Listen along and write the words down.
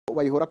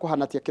Waihũra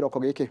kũhanatia kĩroko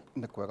gĩkĩ?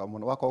 Nĩ kwega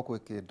mũno. Wakorwo kwĩ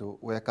kĩndũ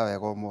weka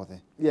wega ũmũthĩ.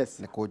 Yes.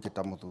 Nĩ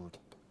kũnjĩta mũthuri.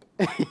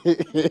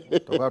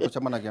 Tũkoragwo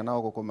tũcemanagia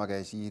nao gũkũ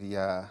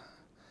mageciria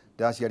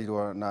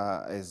ndaciarirwo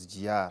na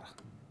SGR.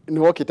 Nĩ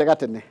wokĩte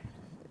gatene?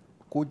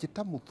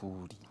 Kũnjĩta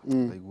mũthuri.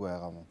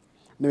 Ndaiguaga mũno.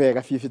 Nĩ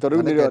wega bibi tondũ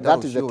rĩu nĩrĩo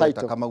that is the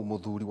title. Kamau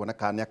mũthuri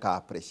woneka nĩ aka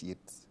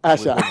appreciate.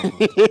 Aca.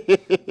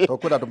 To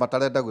kwĩna andũ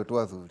matarenda gwĩtwo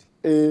athuri.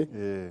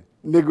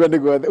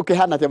 Nĩguo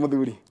ũkĩhana atĩa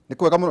mũthuri? Nĩ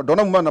kwega mũno.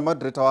 Ndona muma na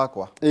moderator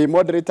wakwa.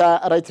 Moderator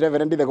Right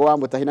Reverend Thego wa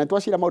Mũtahi na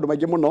twacira maũndũ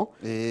maingĩ mũno.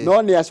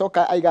 No nĩ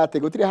acoka aiga atĩ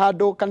gũtirĩ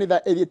handũ kanitha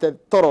ĩthiĩte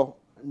toro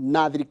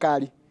na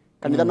thirikari.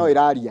 Kanitha no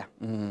ĩraria.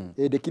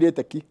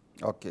 Ndĩkirĩte ki.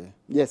 Okay.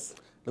 Yes.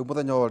 Rĩu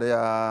mũthenya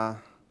ũrĩa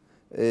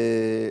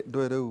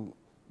ndũĩ rĩu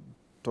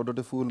tondũ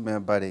ndĩ full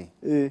member rĩ.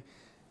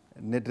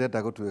 Nĩ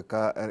ndĩrenda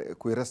gũtuĩka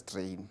kwĩ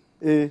restrain.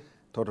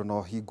 Tondũ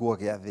no hingwo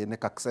gĩathĩ nĩ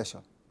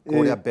succession.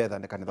 Kũrĩa betha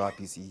nĩ kanitha wa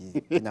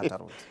PCE Kenyatta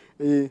Road.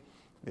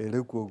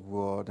 Rĩu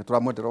koguo nĩ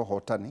tũramwendera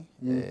ũhotani.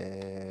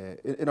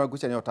 Ĩno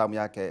ngucanio nĩyo tamu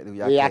yake rĩu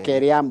ya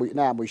kerĩ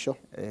na ya mũico.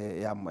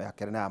 Ya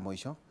kerĩ na ya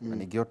mũico. Na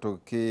ningĩ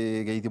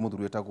tũkĩgeithie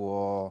mũthuri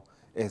wĩtagwo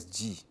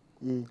SG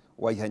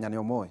wa ihenya nĩ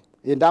ũmũĩ.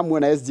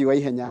 Ndamuona SG wa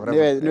ihenya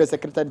niwe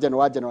Secretary General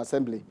wa General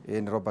Assembly.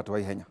 Nĩ Robert wa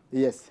ihenya.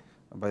 Yes.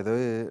 By the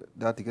way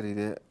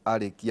ndatigĩrĩire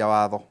arĩkia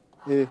watho.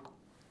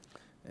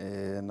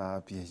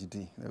 Na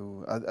PhD.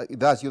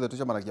 Ithaa ciothe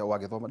tũcemanagia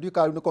wagĩthoma. Ndiũ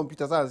kana nĩ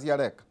computer science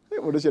areka.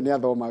 Mũndũ ũcio nĩ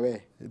athoma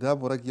we.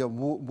 Ndamũragia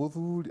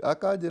mũthuri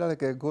akanjĩra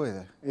reke ngoe.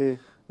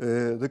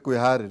 Nĩ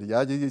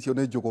kwĩharĩria anjĩrie icio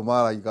nĩ njũgũ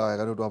maraiga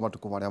wega nĩ ũndũ wa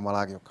matukũ marĩa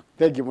maragĩũka.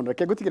 Thank you mũno.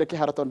 Reke ngũtigĩre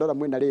kĩharo tondũ ndora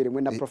mwĩna rĩrĩ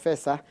mwĩna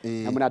professor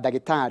na mwĩna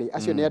ndagĩtarĩ.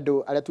 Acio nĩ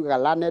andũ arĩa tugaga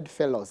learned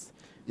fellows.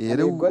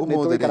 Rĩu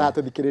ũmũthĩ nĩ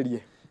tũthikĩrĩrie.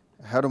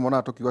 Harĩ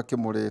mwana tukiuga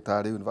kĩmũrĩ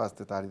tarĩ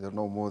university tarĩ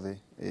no ũmũthĩ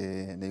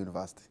nĩ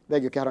university.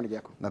 Thank you kĩharo nĩ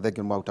gĩaku. Na thank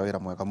you maruta wĩra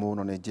mwega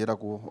mũno nĩ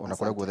njĩragwo ona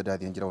kũrĩa guothe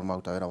ndathiĩ njĩragwo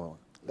maruta wĩra mwega.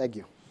 Thank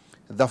you.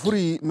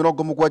 Thaburi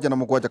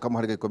 77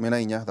 kama harĩ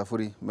 14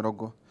 thaburi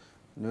 70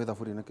 nĩ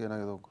thaburi nĩ kĩna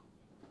gĩthũngũ.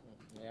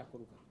 Ya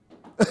kũruga.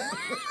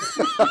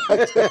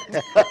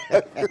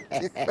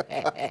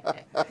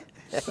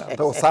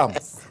 The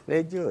Psalms.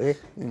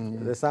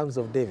 The Psalms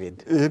of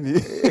David.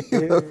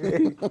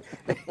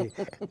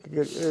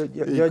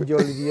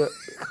 Yo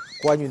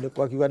kwanyu nĩ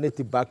kwakiuga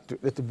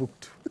nĩ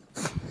booked.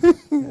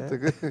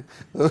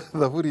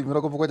 Thaburi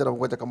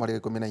 77 kama harĩ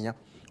 14.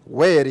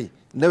 Weri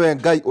nĩwe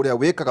Ngai ũrĩa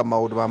wĩkaga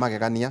maũndũ ma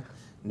magegania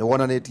nĩ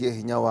wonanĩtie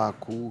hinya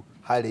waku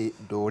harĩ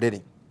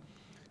ndũrĩrĩ.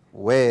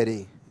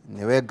 Weri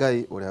nĩwe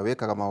Ngai ũrĩa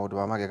wĩkaga maũndũ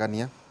ma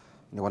magegania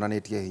nĩ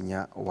wonanĩtie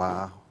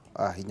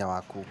hinya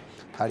waku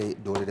harĩ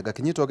ndũrĩrĩ.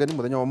 Ngakinyitwo ngeni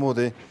mũthenya wa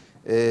ũmũthĩ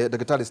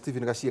Ndagĩtarĩ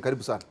Stephen Gachie,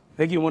 karibu sana.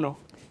 Thank you mũno.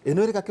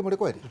 Ĩno ĩrĩ kakĩmũrĩ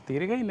kweri?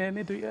 Tigĩrĩgaine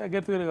nĩ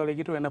tũgĩtwĩrĩga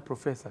rĩngĩ na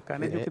professor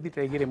kana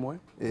njũkĩthite igĩrĩ mwe.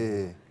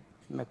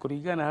 Na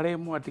kũringana harĩ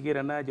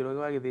mwatigĩra na njĩra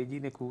wa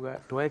gĩthĩnji-inĩ kuga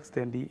twa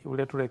extend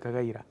ũrĩa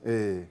tũrekaga ira.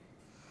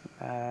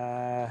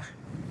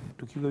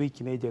 Tukiuga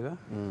wiki nĩ njega.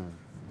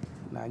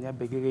 Na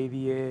nyambe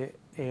ngĩgeithie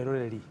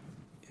eroreri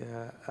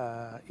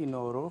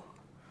Inoro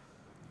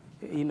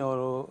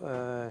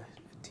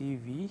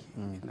TV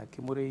na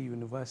Kĩmũrĩ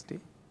University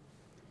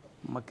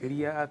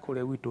makĩria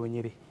akũrĩa gwitũ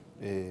Nyĩrĩ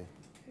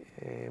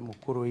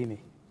mũkũrũ-inĩ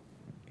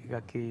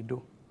Gakĩndũ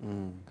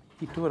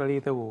itũra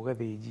rĩtagwo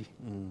Gathĩnji.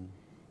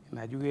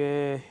 Na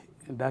njuge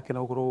ndakena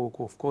gũkorwo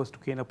gũkũ, of course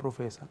tukĩna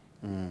professor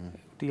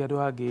ti andũ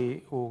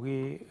angĩ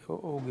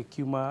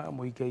ũngĩkiuma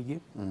mũikaingĩ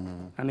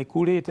na nĩ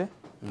kurĩte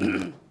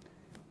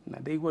na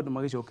ndaigua andũ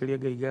magĩcokeria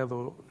Ngai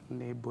ngatho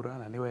nĩ mbura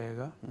na nĩ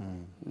wega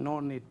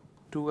no nĩ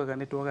tugaga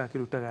nĩ twagaga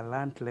kĩndũ twĩtaga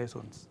learned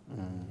lessons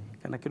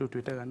kana kĩndũ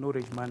twĩtaga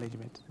knowledge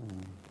management.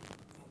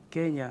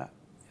 Kenya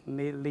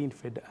nĩ rain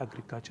fed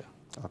agriculture.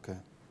 Okay.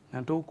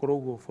 Na tũgũkorwo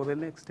ũguo for the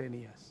next 10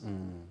 years.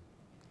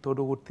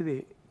 Tondũ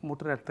gũtirĩ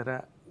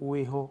mũtaratara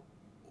wĩho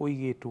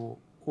ũigĩtwo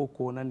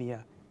ũkuonania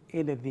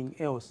anything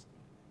else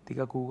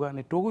tiga kuga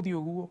nĩ tũgũthiĩ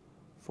ũguo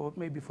for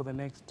maybe for the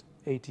next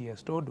 8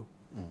 years. Tondũ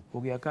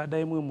ũgĩaka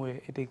ndaimu ĩmwe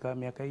ĩtĩka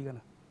mĩaka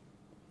igana.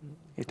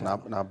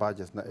 Na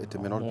budget na it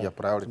may not be a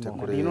priority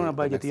kuri. You know na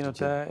budget ino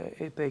ta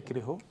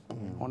ĩkĩrĩho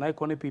ona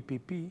ĩkorwo nĩ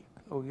PPP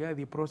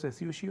ũgĩathiĩ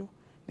process ũcio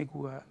nĩ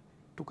kuga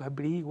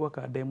tukambĩrĩria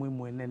gwaka ndaimu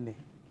ĩmwe nene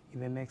in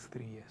the next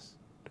 3 years.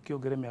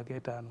 Tukiongere mĩaka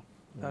 5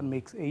 that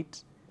makes 8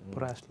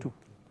 plus 2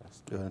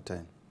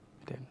 10.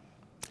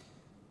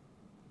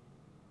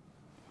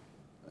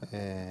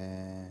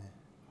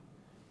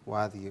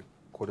 Wathiĩ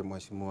kũrĩ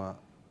Mheshimiwa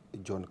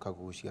John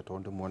Kagwanja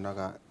tondũ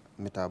muonaga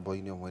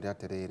mitambo-inĩ ũmwe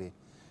atĩrĩrĩ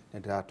nĩ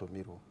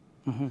ndĩratũmirwo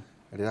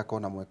rĩrĩa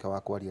kona mweke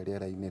wa kwaria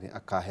rĩera-inĩ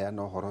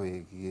akaheana ũhoro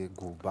wĩgiĩ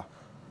ngumba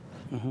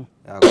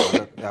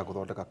ya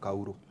gũthondeka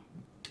kaurũ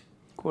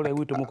kũrĩa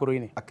gwitũ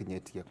mũkũrũ-inĩ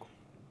akinyĩtie kũ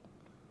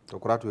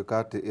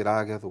tũkũratuĩka atĩ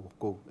ĩragethwo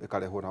kũu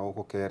ĩkarehwo na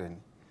gũkũ Kereni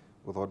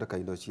gũthondeka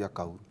indo cia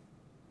kaurũ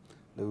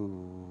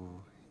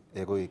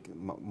rĩu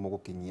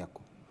mũgũkinyia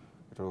kũ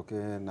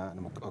tũkĩna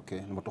okay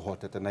nĩ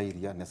mũtũhotete na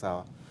iria nĩ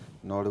sawa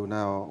no rĩu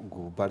nayo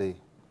ngumba rĩ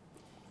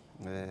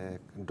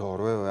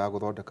ndoro ĩyo ya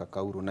gũthondeka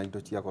kaurũ na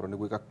indo cia goro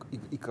nĩguo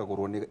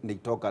ikagũrwo nĩ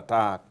itonga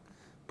ta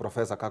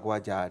Professor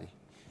Kagwanja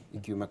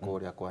ikiume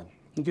kũrĩa kwanyu.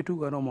 ningĩ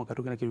tuga no mwaka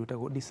tũgĩe na kĩndũ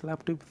gĩtagwo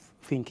disruptive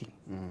thinking.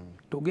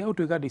 Tũngĩaga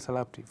gũtuĩka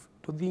disruptive,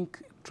 to think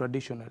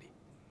traditionally,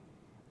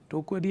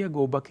 tũkwendia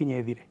ngũmba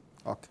kinya ĩthire.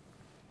 Okay.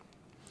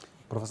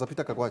 Professor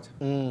Peter Kagwanja,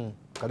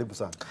 karibu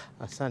sana.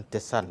 Asante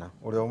sana.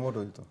 Uri o mundu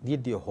witũ. Thiĩ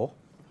ndĩ oho.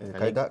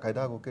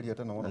 Kaida gũkĩria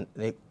tena wona.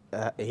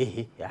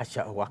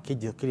 Aca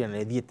wakĩnjũkĩria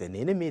na thiĩte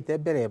nĩnĩmĩte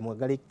mbere ĩmwe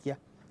ngarĩkia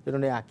rĩno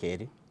nĩ ya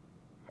kerĩ.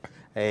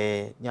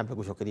 Nyambe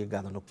gũcokeria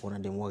ngatho nĩ kuona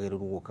ndĩ mwagĩrĩru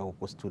gũka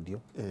gũkũ studio.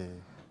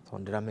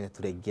 Tondũ ndĩramenya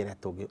tũraingĩra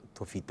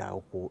tũbita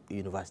gũkũ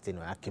university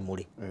ĩno ya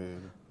Kĩmũrĩ.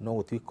 No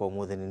gũtuĩka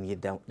ũmũthĩ nĩ niĩ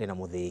ndĩna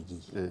mũthĩgi.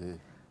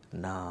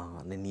 Na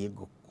nĩ niĩ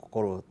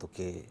ngũkorwo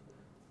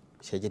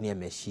cenjania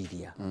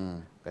meciria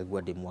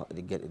ngaigua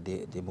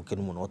ndĩ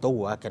mũkenu mũno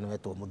toguo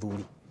wakenetwo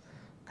mũthuri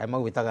kaĩ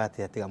magwĩtaga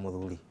atĩa tiga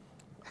mũthuri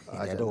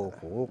andũ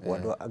gũkũ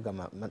andũ anga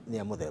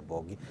nĩ a mũthemba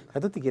ũngĩ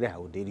na tũtigĩre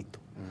hau ndĩritũ.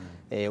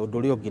 Ũndũ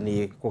ũrĩa ũngĩ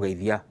nĩ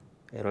kũgeithia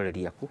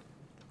eroreri aku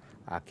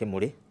a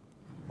Kĩmũrĩ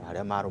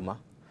arĩa marũma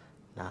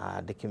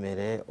na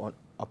ndĩkĩmere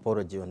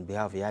apology on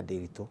behalf ya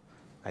ndĩritũ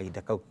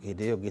kahinda kau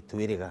hĩndĩ ĩyo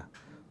ngĩtwĩrĩga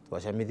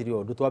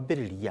twacamithirio ũndũ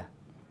twambĩrĩria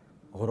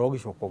ũhoro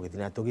ũgĩcoka ũgĩthiĩ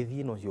na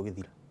tũgĩthiĩ no cio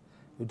ũgĩthira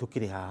rĩu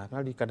tũkĩrĩ haha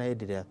na ririkana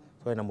hĩndĩ ĩrĩa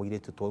twarĩ na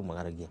mũirĩtu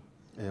twaumagaragia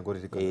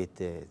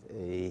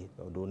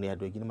tondũ nĩ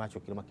andũ aingĩ nĩ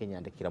macokire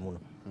makĩnyandĩkĩra mũno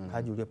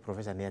kanjũria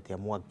professor nĩ atĩa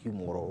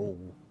mwakiuma oro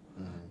ũguo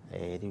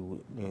rĩu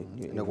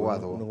nĩ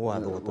gwathwo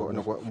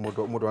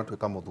mũndũ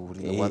anatuĩka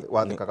mũthuri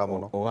wathĩkaga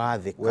mũno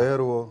ũgathĩka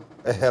werwo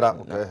ehera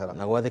ũkehera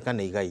na gwathĩka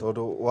nĩ igai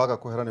tondũ waga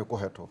kũhera nĩ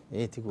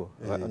ũkũhetwo tiguo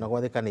na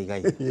gwathĩka nĩ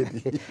igai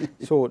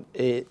so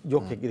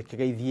njoke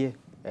kĩgeithie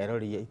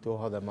erori aitũ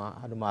hothe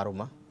andũ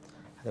marũma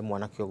harĩ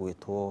mwanake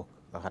ũgwĩtwo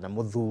kana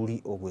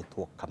mũthuri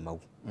ũgwĩtwo Kamau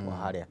wa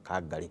harĩa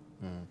Kangarĩ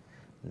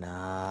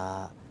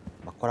na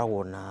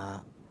makoragwo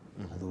na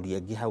athuri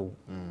angĩ hau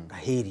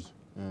kahĩri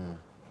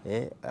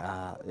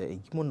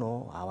aingĩ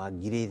mũno wa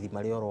ngirĩthi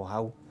marĩ oro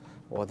hau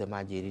othe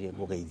manjĩrire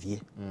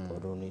ngũgeithie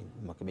tondũ nĩ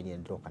makĩmenyire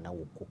ndĩroka na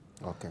gũkũ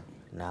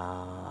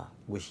na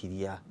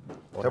ngwĩciria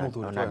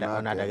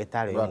ona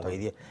ndagĩtarĩ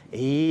ũmũgeithie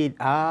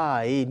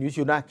nĩ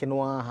ũcio nake nĩ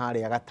wa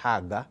harĩa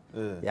Gatanga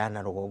ya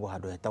na rũgongo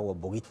handũ hetagwo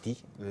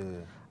Mbũgiti.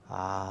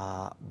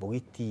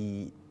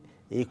 Mbũgiti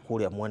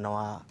ĩkũrĩa mwena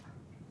wa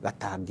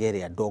Gatanga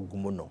ĩrĩa ndongu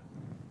mũno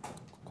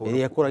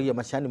ĩrĩa ĩkũragia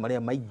macani marĩa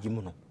maingĩ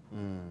mũno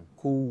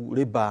kũu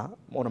rĩba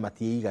ona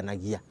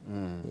matiĩiganagia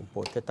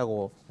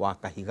tetagwo wa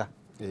Kahiga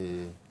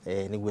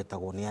nĩguo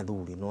etagwo nĩ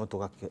athuri no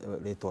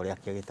rĩtwa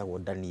rĩake gĩtagwo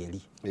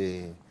Danieli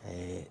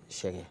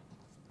Chege.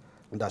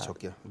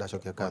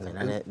 Ndacokia katho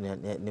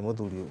nĩ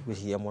mũthuri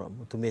gwĩciria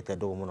mũtumĩte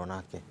ndũgũ mũno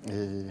nake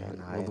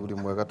mũthuri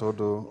mwega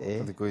tondũ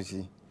thikũ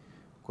ici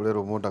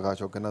kũrerwo mũndũ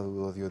agacoke na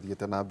thutha ũthiĩ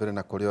ũthiĩte na mbere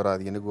na kũrĩa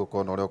ũrathiĩ nĩguo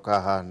ũkona ũrĩa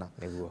ũkahana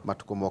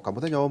matukũ moka.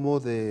 Mũthenya wa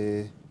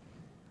ũmũthĩ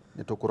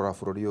nĩ tũkũrora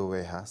bũrũri ũyũ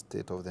wĩha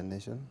state of the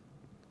nation.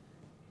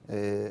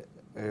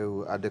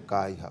 Rĩu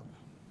andĩkai hau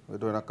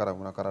ndũrĩ na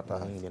karamu na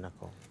karatathi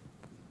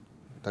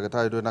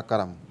ndagĩtarĩ ndũrĩ na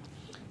karamu.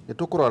 Nĩ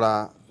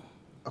tũkũrora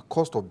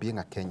cost of being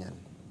a Kenyan.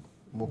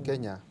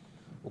 Mũkenya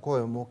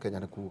ũkorwo Mũkenya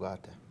nĩ kuuga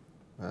atĩa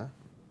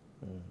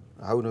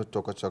hau nĩ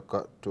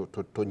tũcoka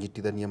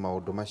tũnyitithanie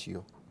maũndũ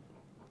macio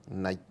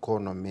na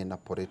economy na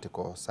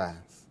political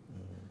science.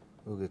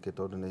 Ugĩkĩ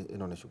tondũ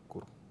ĩno nĩ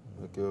cukuru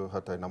nĩkĩo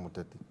hatarĩ na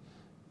mũteti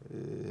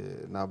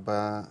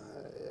namba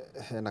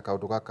hena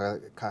kaũndũ gaka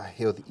ka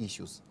health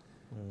issues.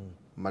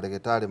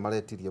 Marĩgĩtarĩ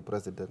maretirie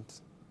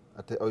president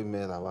atĩ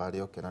oime tha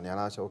warĩ oke na nĩ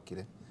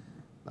aracokire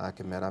na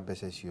akĩmera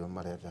mbeca icio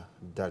marenda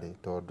ndarĩ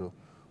tondũ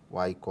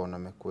wa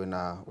economy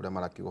kwĩna ũrĩa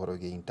marakiuga ũhoro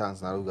wĩgiĩ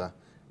interns na rauga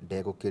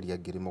ndegũkĩria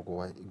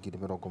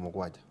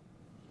 70,000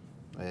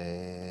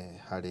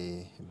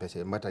 harĩ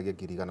mbeca matagia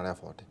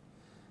 140.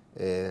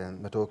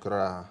 Nĩ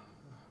tũkũrora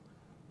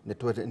nĩ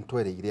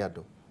twerĩire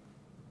andũ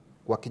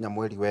gwakinya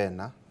mweri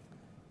wena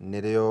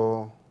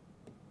nĩrĩo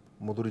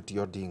mũthuri ti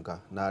Odinga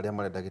na arĩa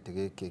marenda gĩtĩ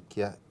gĩkĩ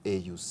kĩa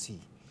AUC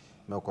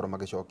megũkorwo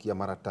magĩcokia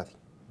maratathi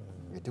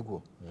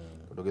gĩtiguo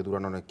tondũ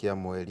gĩthurano nĩ kĩa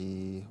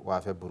mweri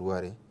wa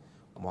February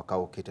mwaka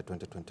ũkĩte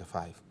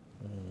 2025.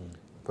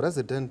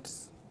 President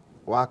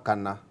wa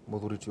kana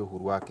mũthuri ti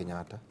Uhuru wa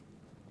Kenyatta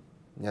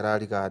nĩ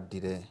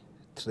ararigandire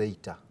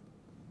traitor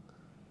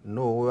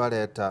no ũyũ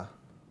areta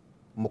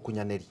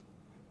mũkunyanĩri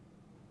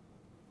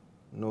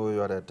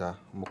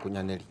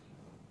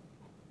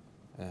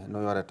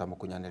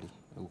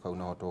rĩu kau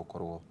no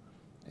tũkorwo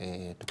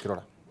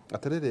tũkĩrora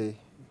atĩrĩrĩ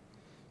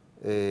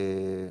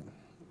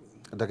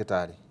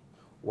ndagĩtarĩ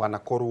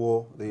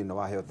wanakorwo thĩinĩ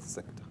wa health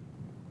sector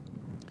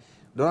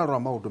ndĩrarora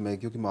maũndũ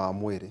megiĩ ũgima wa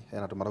mwĩrĩ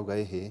hena andũ marauga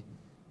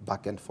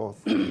back and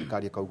forth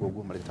thirikari ĩkauga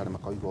ũguo marĩgĩtarĩ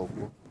makauga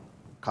ũguo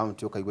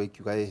county ũkaigua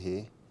ikiuga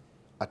atĩ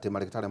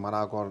marĩgĩtarĩ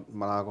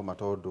maragoma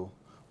tondũ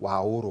wa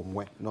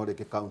ũrũmwe no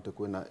rĩngĩ county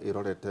kwĩna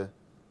ĩrorete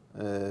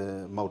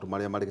maũndũ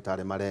marĩa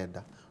marĩgĩtarĩ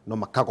marenda no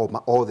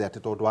makagoma othe atĩ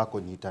tondũ wa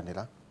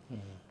kũnyitanĩra.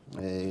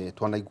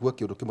 Twanaigua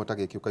kĩũndũ kĩmwe ta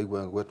gĩkĩ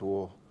ũkaigua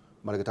gwetwo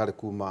marĩgĩtarĩ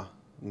kuma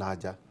na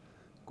nja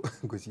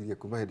ngwĩciria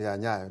kuma hĩndĩ ya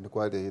Nyayo nĩ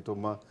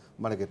kwarĩtwo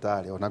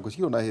marĩgĩtarĩ ona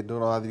ngwĩciria ona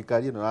hĩndĩ ya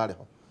thirikari ĩno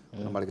yarĩho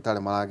na marĩgĩtarĩ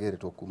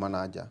maragĩrĩtwo kuma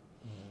na nja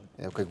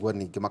ukaigua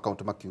ningĩ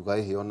makaunti makiuga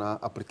ĩheo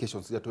na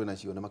applications iria twĩ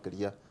nacio nĩ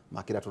makĩria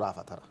ma kĩrĩa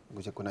tũrabatara.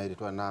 Ngwĩciria kwĩna hĩndĩ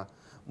twarĩ na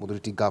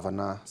mũthuriti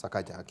governor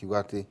Sakaja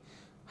akiuga atĩ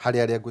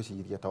harĩ arĩa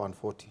ngwĩciria ta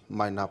 140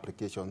 marĩ na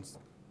applications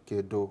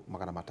kĩndũ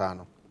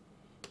 500.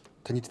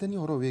 Kanyitithania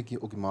ũhoro wĩgiĩ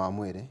ũgima wa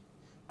mwĩrĩ,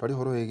 twarĩ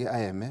ũhoro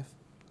wĩgiĩ IMF,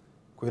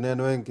 kwĩna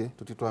ĩno ĩngĩ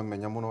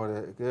tũtitwamenya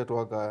mũno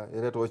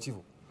ĩretwo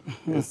chifu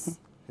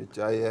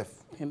HIF,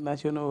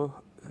 National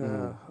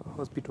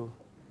Hospital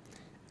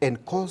and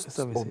costs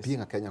Services. of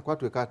being a Kenya. Kwa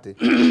tuĩka atĩ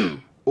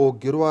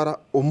ũngĩrwara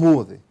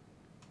ũmũthĩ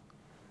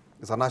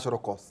is a national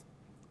cost,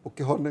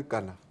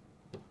 ũkĩhonekana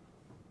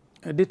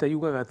data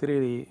yugaga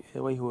atĩrĩrĩ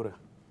Waihũra,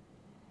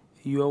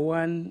 you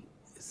are one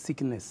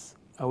sickness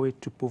away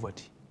to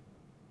poverty.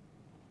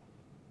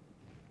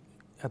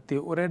 Atĩ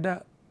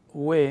ũrenda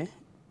we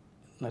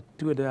na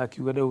tuenda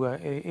akiuga ndauga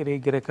ĩrĩ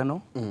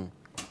ngerekano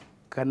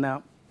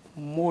kana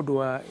mũndũ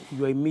wa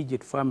your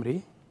immediate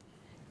family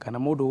kana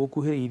mũndũ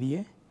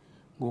ũgũkuhĩrĩirie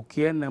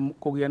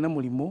kũgĩa na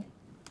mũrimũ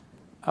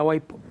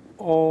awipe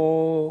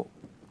o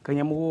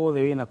kanyamũ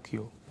gothe wĩna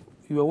kĩo.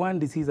 You are one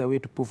disease away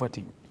to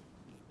poverty.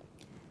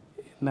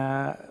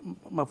 Na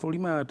mabũrũri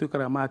maya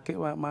twĩkara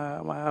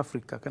ma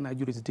Africa kana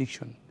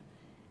jurisdiction,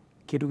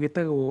 kĩndũ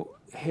gĩtagwo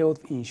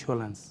health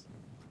insurance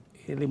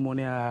rĩmwe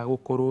nĩ ya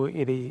gũkorwo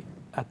ĩrĩ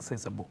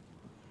accessible.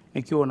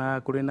 Nĩkĩo ona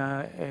kũrĩ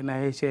na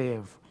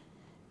HIF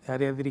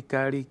harĩa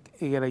thirikari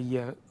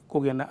ĩgeragia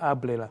kũgĩa na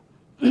umbrella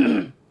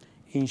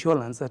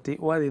insurance atĩ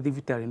wathiĩ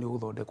thibitarĩ nĩ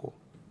ũgũthondekwo.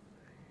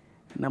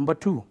 Number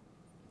 2,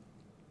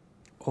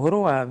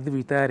 ũhoro wa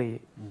thibitarĩ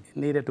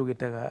nĩ ĩrĩa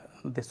tũgĩtaga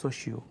the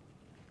social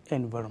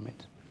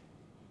environment.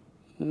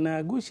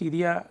 Na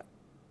ngwĩciria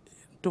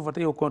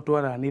tũbataire gũkorwo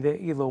twaranire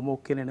gĩthomo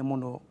kĩnene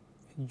mũno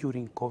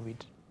during COVID.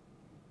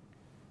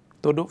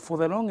 Tondũ for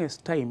the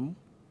longest time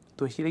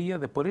tweciragia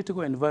the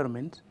political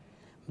environment,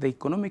 the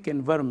economic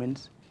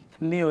environment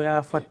nĩyo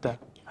ya bata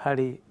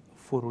harĩ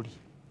bũrũri.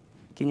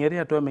 Kinya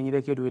rĩrĩa twamenyire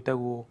kĩndũ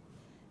gĩtagwo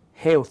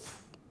health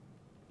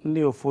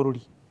nĩyo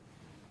bũrũri.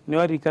 Nĩ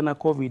waririkana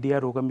COVID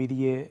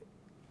yarũgamirie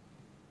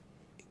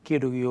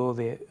kĩndũ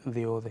gĩothe thĩ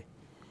yothe.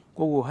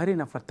 Koguo harĩ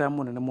na bata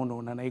mũnene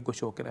mũno na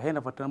nĩngũcokera,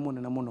 hena bata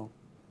mũnene mũno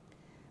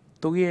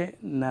tũgĩe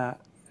na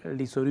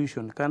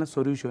resolution kana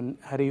solution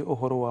harĩ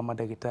ũhoro wa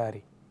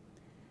mandagĩtarĩ.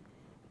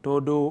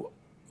 Tondũ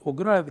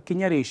ũngĩrora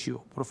kinya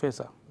ratio,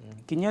 Professor,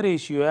 kinya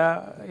ratio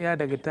ya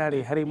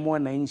ndagĩtarĩ harĩ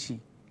mwananchi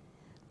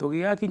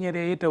tũgĩgakinya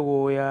ĩrĩa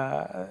ĩtagwo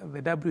ya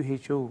the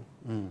WHO,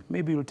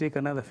 maybe it will take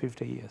another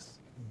 50 years.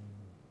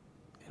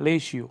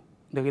 Ratio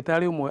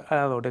ndagĩtarĩ ũmwe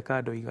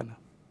arathondeka andũ 100.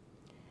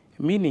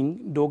 Meaning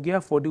ndũngĩ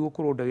afford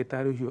gũkorwo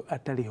ndagĩtarĩ ũcio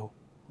atarĩ ho.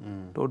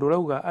 Tondũ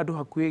ũrauga andũ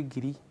hakuhĩ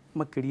ngiri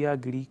makĩria ya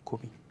ngiri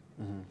 10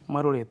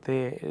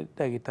 marorete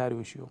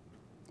ndagĩtarĩ ũcio.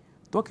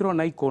 Twakĩrwo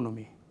na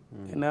economy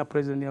na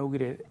president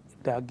augire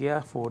ndangĩ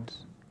afford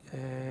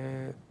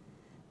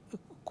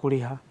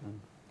kũrĩha.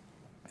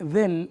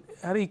 Then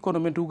harĩ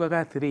economy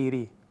tugaga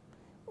atĩrĩrĩ,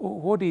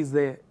 what is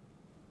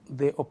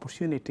the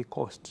opportunity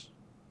cost?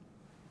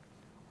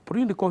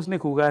 Opportunity cost nĩ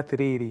kuga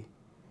atĩrĩrĩ,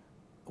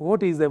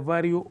 what is the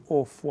value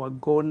of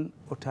foregone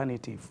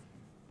alternative?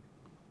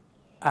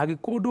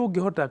 Angĩkorwo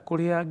ndũngĩhota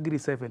kũrĩha ngiri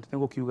 7 nĩ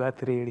gũkiuga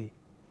atĩrĩrĩ,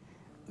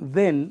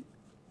 then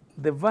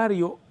the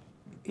value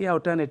ya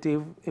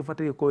alternative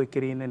ĩbataire gũkorwo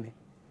ĩkĩrĩ nene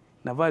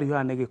na value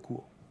haha nĩ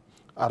gĩkuo.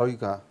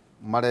 Aroiga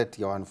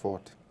maretia 140.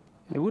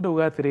 Nĩguo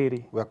ndauga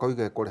atĩrĩrĩ. We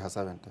akoiga ĩkũrĩha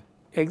 70.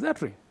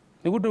 Exactly.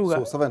 Nĩguo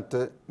ndauga. So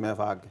 70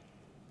 mebange.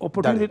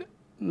 Opportunity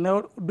na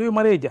ndũĩ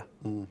mareja.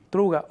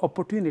 Tũrauga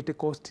opportunity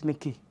cost nĩ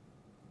kĩ?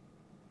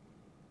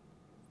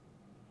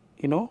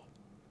 You know?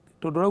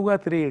 Tondũ ũrauga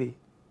atĩrĩrĩ,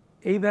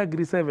 either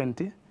ngiri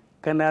 70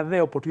 kana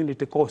the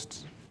opportunity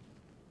cost.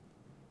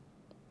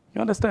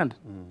 You understand?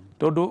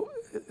 Tondũ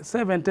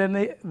 70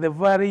 nĩ the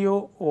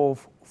value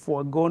of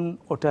foregone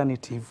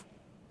alternative.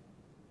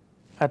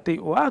 Ati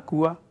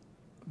wakua,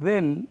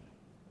 then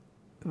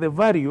the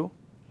value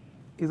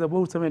is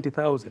about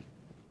 70,000.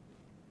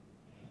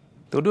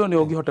 Tondũ nĩ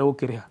ũngĩhota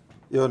gũkĩrĩha.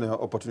 Iyo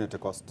nĩ opportunity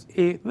cost.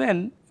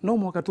 Then no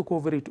mũhaka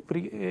tukorwo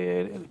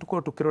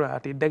tũkĩrora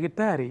atĩ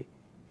ndagĩtarĩ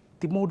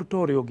ti mũndũ ta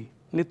ũrĩa ũngĩ.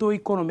 Nĩ tũĩ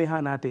economy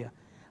hana atĩa.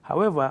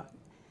 However,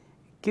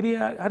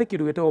 harĩ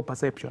kĩndũ gĩtagwo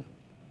perception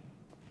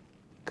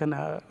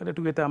kana ũrĩa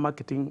tũgĩtaga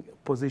marketing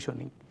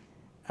positioning,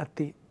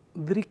 atĩ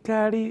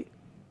thirikari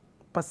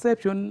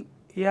perception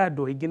ya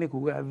andũ aingĩ nĩ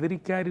kuga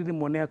thirikari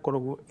rĩmwe nĩ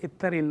akoragwo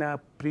ĩtarĩ na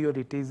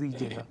priorities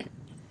njega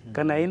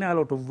kana ina a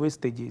lot of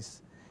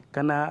wastages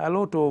kana a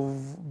lot of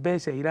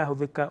mbeca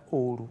irahũthĩka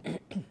ũru.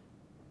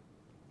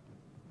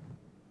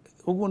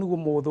 Ũguo nĩguo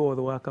mũndũ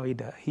wothe wa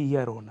kawaida hihi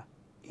arona,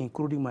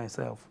 including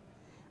myself.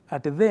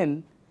 At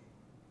then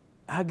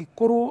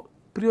hangĩkorwo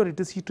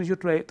priorities citũ icio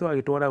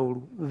twagĩtwara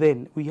ũru,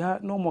 then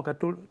no mũhaka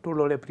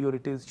tũrore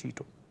priorities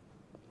citũ.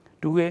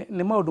 Tuge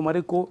nĩ maũndũ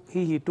marĩkũ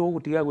hihi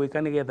tũgũtiga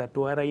gwĩka nĩgetha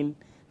tũ-align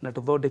na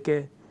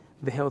tũthondeke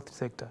the health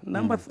sector.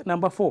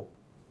 Number 4,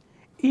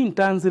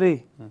 interns rĩ,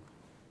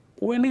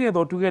 we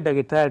nĩgetha ũtuge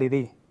ndagĩtarĩ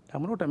rĩ,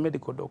 I'm not a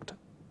medical doctor,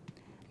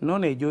 no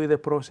nĩ njũĩ the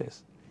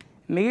process.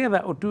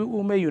 Nĩgetha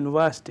ume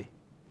university,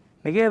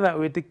 nĩgetha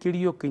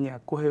wĩtĩkĩrio kinya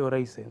kũheo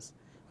license,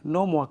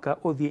 no mwaka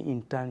uthie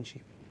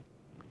internship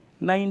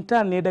na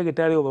intern nĩ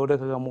ndagĩtarĩ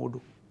ũthondekaga mũndũ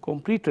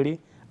completely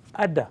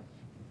under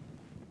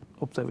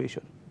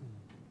observation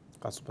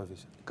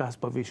ka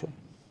supervision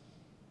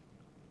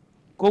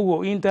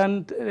koguo intern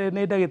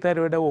nĩ ndagĩtarĩ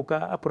ũrenda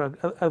gũka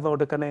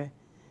athondekane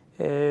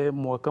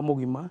mwaka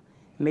mũgima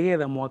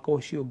nĩgetha mwaka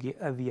ũcio ũngĩ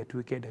athiĩ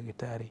atuĩke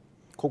ndagĩtarĩ.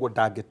 Koguo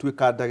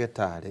ndangĩtuĩka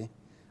ndagĩtarĩ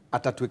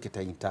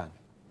atatuĩkĩte intern.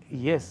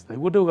 Yes,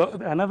 nĩguo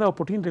ndauga another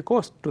opportunity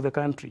cost to the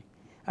country.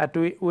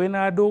 Atĩ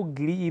wĩna andũ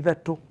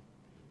 3,000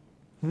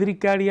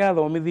 thirikari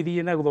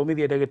yathomithirie na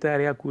gũthomithia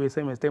ndagĩtarĩ hakuhĩ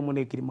semester ĩmwe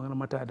nĩ ngiri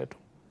 600.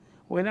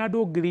 Wĩna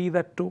andũ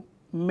 3,000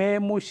 me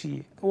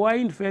mũciĩ wa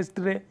invest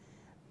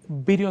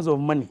billions of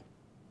money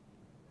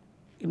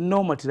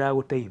no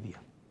matiragũteithia.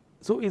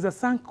 So it's a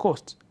sunk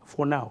cost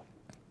for now.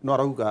 No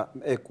arauga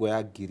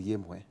ekuoya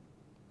 1,500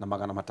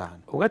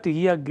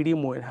 ũgatigia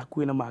 1,000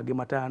 hakuhĩ na mangĩ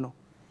 5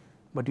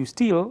 but you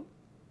still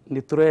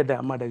nĩ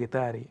tũrenda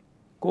mandagĩtarĩ.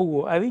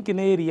 Koguo I think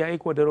nĩ area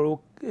ĩkwenderwo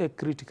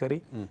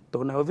critically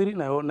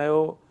tondũ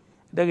nayo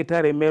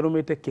ndagĩtarĩ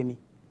merũmĩte keni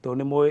tondũ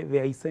nĩ moĩ they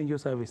are essential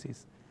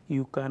services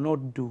you cannot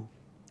do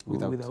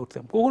without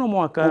them. Koguo no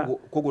mwaka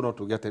koguo no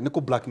tuge atĩ nĩ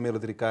kũ blackmail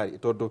thirikari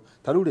tondũ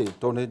tarĩu rĩ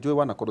tondũ nĩ njũĩ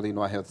wanakorwo thĩinĩ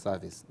wa health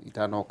service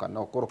itanoka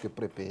no korwo kĩ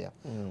prepare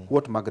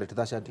what Margaret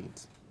Thatcher did.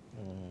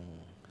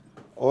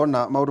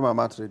 Ona maũndũ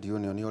ma trade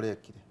union nĩ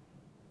ũrekire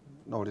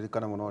no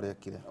ririkana mũno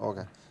ũrekire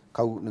oga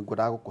kau nĩguo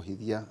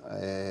ndagũkũhithia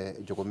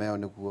njũgũmeo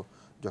nĩguo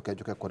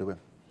njoke kũrĩ we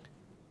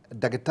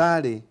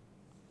ndagĩtarĩ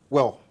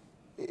well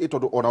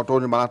tondũ ona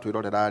tondũ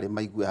maratwĩrorera rĩ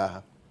maigue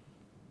haha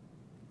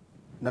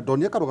na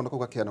ndonire karũgano kau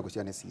gakeana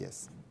gũciana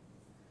CS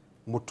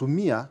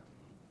mutumia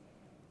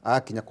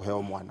akinya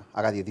kũheo mwana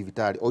agathiĩ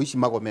thibitarĩ o ici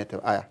magomete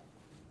aya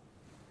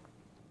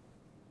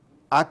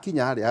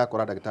akinya harĩ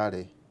agakora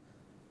ndagĩtarĩ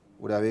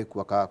ũrĩa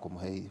wĩkuo akaga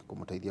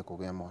kũmũteithia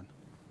kũgĩa mwana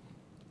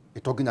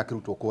ĩtonginya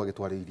akĩrutwo kũu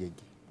agĩtwarĩire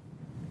ingĩ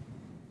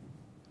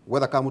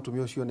wetha ka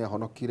mutumia ũcio nĩ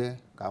ahonokire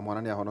ka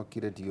mwana nĩ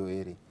ahonokire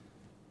ndiũĩ rĩ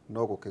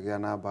no gũkĩgĩa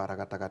na mbara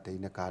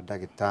gatagatĩ-inĩ ka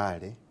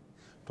ndagĩtarĩ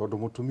tondũ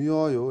mutumia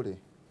ũyũ rĩ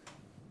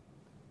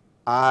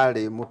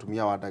arĩ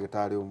mutumia wa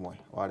ndagĩtarĩ ũmwe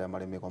warĩa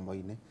marĩ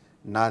mĩgomo-inĩ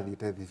na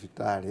athiĩte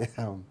thibitarĩ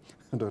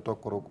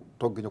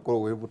to nginya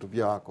ũkorwo wĩ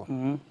mutumia wakwa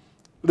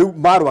rĩu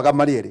marũaga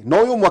marĩ erĩ no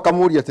ũyũ ũmwe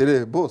akamũria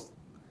atĩrĩ boss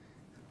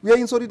we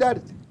are in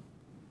solidarity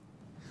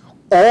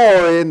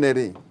ene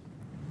rĩ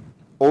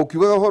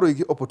ũkiugaga ũhoro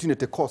wĩgiĩ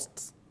opportunity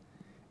costs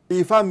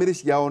family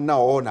ciao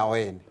nao ona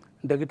ene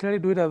ndagĩtarĩ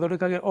ndwĩra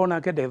athondekage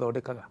onake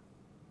ndethondekaga.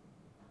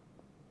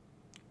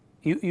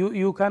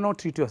 You cannot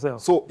treat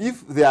yourself. So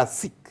if they are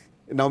sick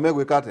na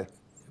umegwĩka atĩa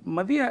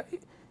mathia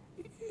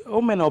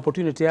omena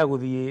opportunity ya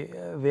gũthiĩ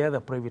the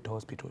other private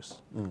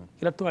hospitals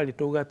ila twari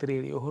tuga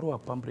atĩrĩrĩ ũhoro wa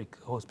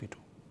public hospital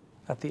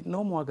atĩ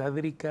no mwaka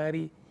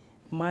thirikari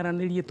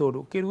maranĩrie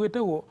tondũ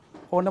kĩruĩtagwo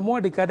ona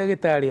mwandĩka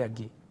ndagĩtarĩ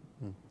angĩ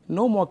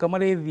no mwaka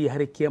marĩthiĩ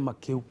harĩ kĩama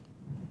kĩu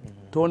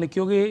tondũ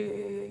nĩkĩo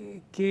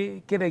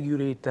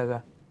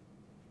kĩregurĩtaga.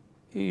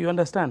 You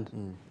understand?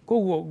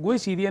 Koguo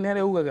ngwĩciria nĩ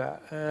harĩa ugaga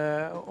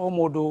o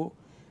mũndũ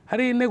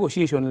harĩ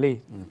negotiation rĩ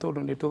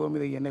tondũ nĩ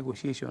tũthomithagia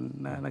negotiation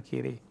na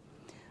kĩrĩ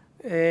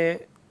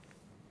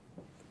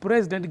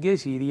president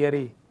ngĩciria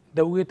rĩ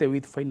ndaugĩte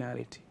with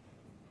finality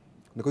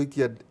nĩ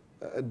kũikia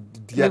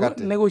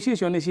ndiagate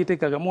negotiation nĩ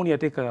ciĩtĩkaga mũni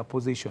atĩkaga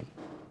position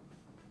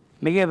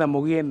nĩgetha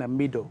mũgĩe na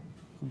middle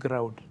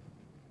ground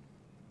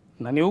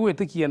na nĩ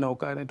ũgwĩtĩkia na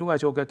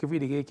tũgacoka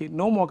kĩbindi gĩkĩ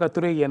no mwaka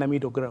tũrĩgĩa na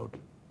middle ground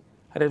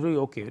harĩa tũi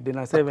okay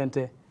ndĩna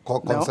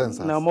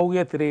 70 na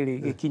mauge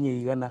atĩrĩrĩ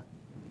gĩkinye 100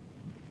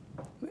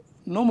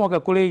 no mwaka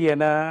kũrĩgĩa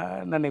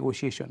na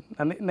negotiation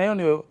nayo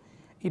nĩyo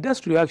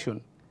industrial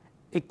action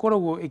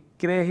ikoragwo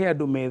ikirehe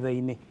andu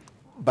metha-inĩ.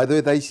 By the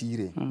way thaa ici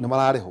rĩ nĩ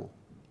mararĩhwo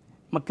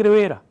makĩrĩ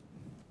wĩra.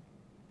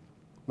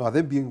 No, are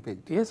they being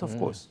paid? Yes, of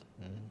course.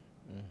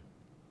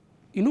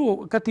 You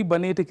know, katiba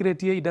nĩ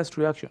ĩtĩkĩrĩtie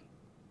industrial action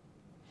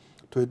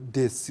to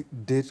day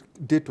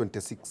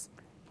 26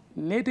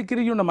 nĩ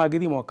ĩtĩkĩrĩtio na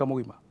mangĩthiĩ mwaka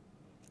mũgima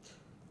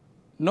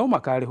no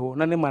makarĩhwo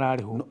na nĩ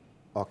mararĩhwo.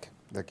 Okay,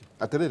 thank you.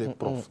 Atĩrĩrĩ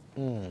Prof,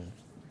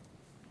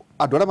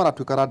 andũ arĩa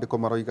maratuĩka randĩko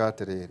maroiga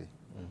atĩrĩrĩ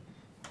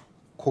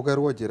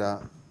kũgerwo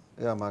njĩra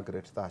ya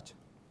Margaret Thatcher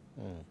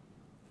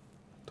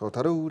to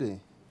tarĩu rĩ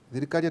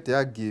thirikari atĩ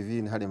ya give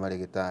in harĩ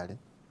marĩgĩtarĩ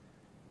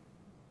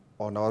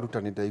ona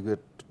warutani ndaigwe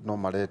no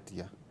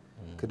maretia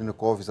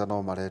clinical officer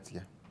no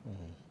maretia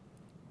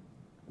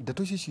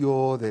ndeto ici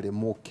ciothe rĩ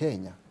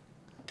Mũkenya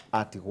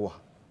atigwa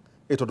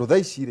tondũ thaa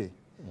ici rĩ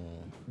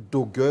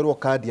ndũngĩoerwo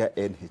kandi ya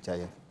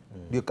NHIF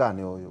ndiũ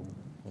kana nĩ ũyũ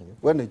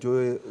we nĩ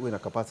njũĩ wĩna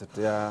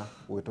capacity ya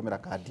gwĩtũmĩra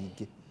kandi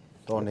ingĩ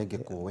tondũ nĩ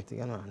ngĩkũĩ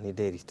tigana nĩ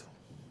ndĩritũ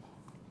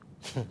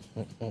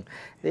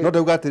no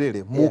ndauga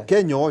atĩrĩrĩ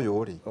Mũkenya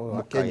ũyũ rĩ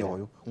Mũkenya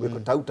ũyũ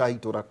wĩkũtauta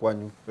itũra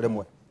kwanyu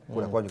rĩmwe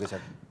kũrĩa kwanyu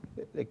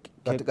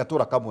gĩcagi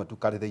gatũra kamwe tu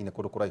karĩ thĩinĩ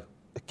kũndũ kũraihu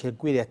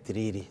kĩngwĩre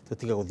atĩrĩrĩ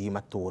tũtige gũthiĩ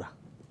matũra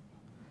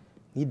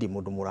niĩ ndĩ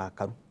mũndũ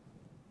mũrakaru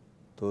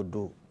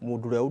tondũ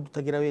mũndũ ũrĩa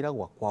ũndutagĩra wĩra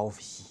gwakwa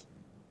obici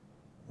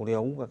ũrĩa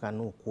ugaga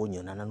no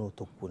kũnyona na no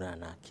tũkuonana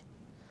nake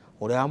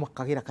ũrĩa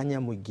wamũkagĩra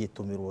kanyamũ ingĩ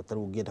tũmĩrwo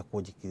tarũ ũngĩenda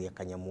kũnjĩkithia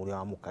kanyamũ ũrĩa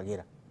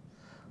wamũkagĩra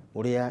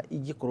uria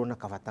ingikorwo na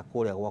kabata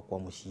kuria gwakwa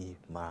mucii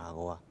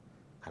Maragwa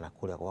kana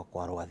kuria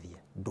gwakwa Rwathia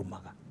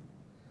ndumaga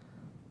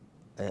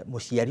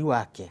muciari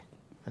wake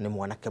ni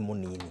mwanake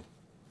munini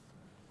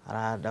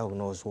ara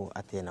diagnose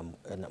ati ena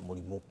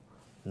murimu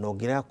no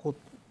ngira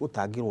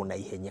utangirwo na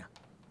ihenya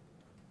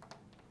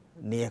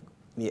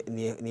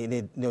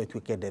ni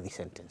oituike death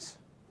sentence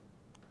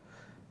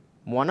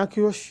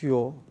mwanake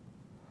ucio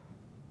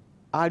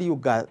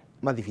ariuga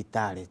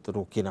mathibitari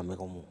turukina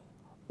migomo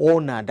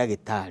ona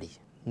ndagĩtarĩ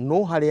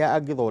no haria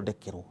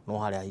angithondekerwo no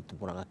haria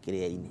ituburaga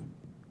kiria-ini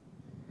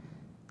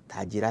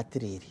ta njira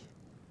atiriri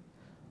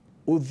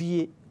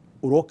uthie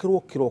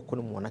urokirwo kiroko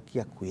ni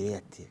mwanake akwire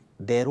ati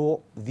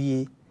nderwo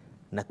thie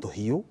na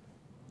tuhiu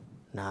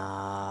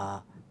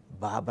na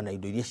baba na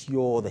indo iria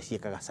ciothe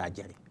ciekaga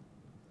surgery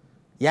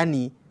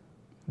yani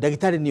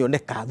ndagĩtarĩ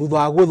nioneka thutha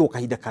wa gwethwo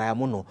kahinda karaya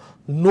muno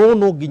no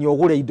nginya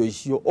ogure indo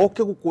icio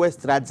oke guku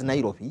Westlands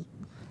Nairobi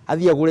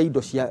athie agure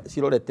indo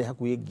cirorete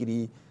hakuhi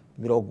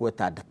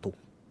 60,000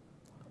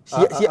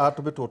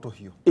 atubitwo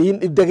tuhiu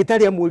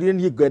ndagĩtarĩ amwirire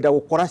nie ngenda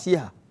gukora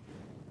cia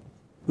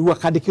riu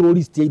akandikirwo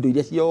list ya indo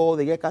iria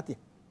ciothe geka atia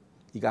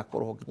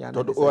igakorwo nginya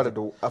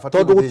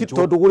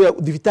tondu guria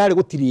thibitari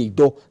gutiri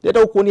indo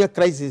ndenda gukuonia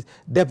crisis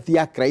depth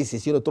ya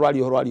crisis ino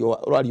turari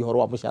horo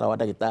wa mushara wa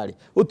ndagĩtarĩ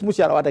uti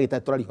mushara wa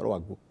ndagĩtarĩ turari horo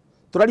waguo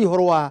turari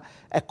horo wa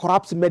a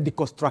collapsed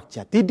medical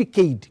structure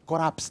decayed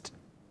collapsed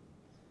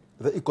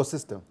the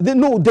ecosystem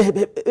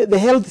the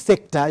health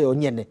sector yo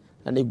nyene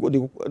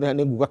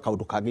na nguga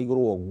kaundu kangi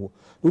iguru oguo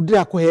riu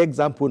ndirakuhe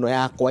example ino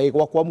yakwa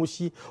igwa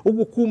mucii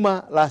uguo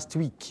kuma last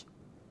week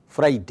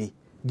Friday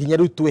nginya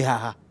riu twi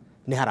haha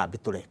ni harambe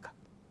tureka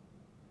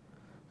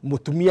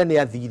mutumia ni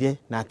athire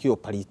na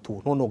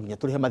akioparitwo no nginya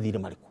turihe mathire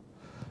mariku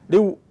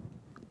riu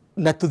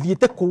na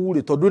tuthiete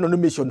kuuri tondu ino ni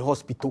mission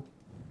hospital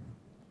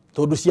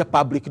tondu cia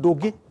public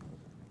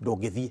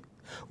ndungithie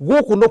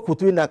guku no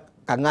kutwina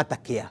kang'ata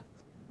care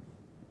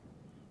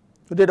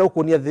ndenda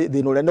gukuonia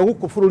thina uria na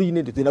guku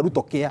bururi-ini twina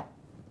ruto care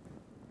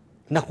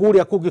na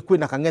kuria kungi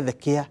kwina kang'ethe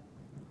care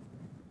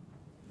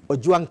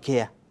Ojwang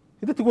care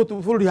ithe tigo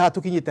bururi ha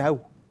tukinyite hau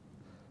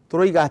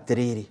turoiga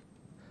atiriri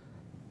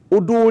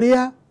undu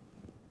uria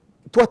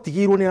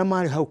twatigirwo ni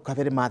amari hau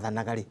kabere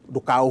mathanaga ri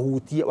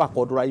ndukauhutie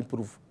wakondora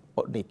improve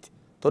on it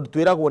tondu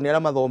twiragwo ni ara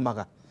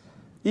mathomaga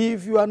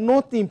if you are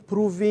not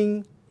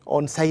improving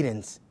on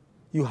science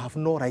you have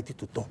no right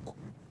to talk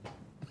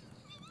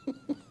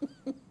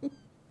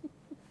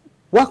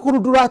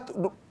wakuru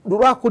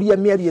ndurakuria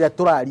miari ira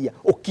turaria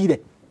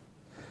ukire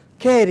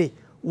keri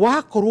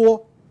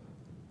wakorwo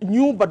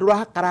nyumba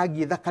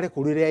ndurahakarangi thakare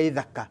kuriria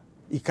ithaka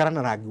ikara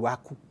na rangi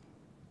waku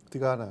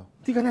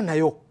tigana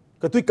nayo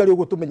gatuikari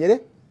uguo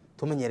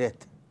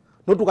tumenyerete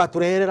no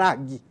ndugaturehere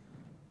rangi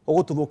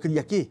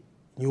ugututhukiria ki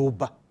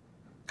nyumba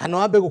kana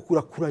wambe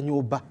gukura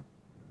nyumba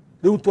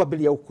riu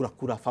twambiria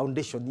gukura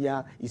foundation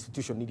ya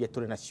institution iria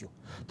turi nacio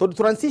tondu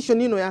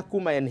transition ino ya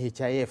kuma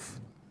NHIF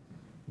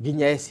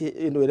ginya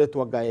ino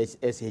iretwaga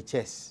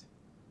SHS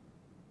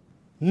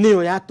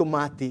niyo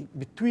yatumati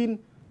between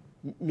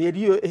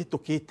mieri iyo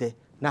ihitukite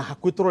na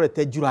hakuhi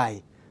turorete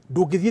July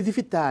ndungithie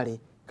thibitari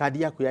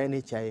kadi yaku ya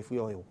NHIF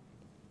yoyo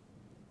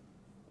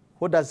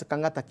what does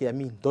kang'ata care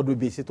mean tondu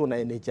base to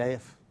na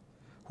NHIF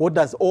what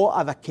does all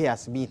other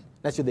cares mean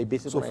nacio they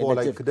base on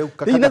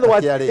NHIF in other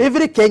words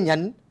every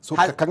Kenyan so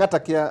kang'ata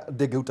care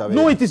ndengeuta we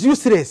no it is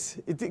useless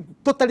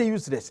totally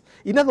useless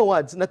in other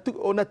words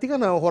na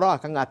tigana horo wa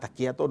kang'ata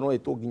care tondu no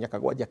itu nginya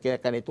Kagwanja care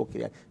kana itu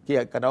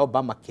kiria kana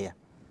Obama care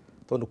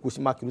tondu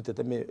kushima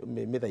kirutete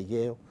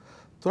mithaige yo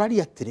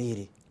turari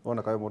atiriri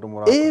ona kae mundu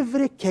murako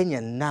every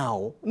Kenyan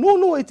now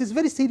no it is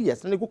very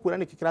serious na nigukwira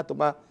ni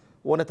kikiratuma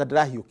wona ta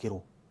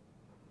ndirahiukirwo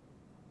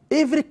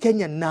every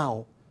Kenyan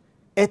now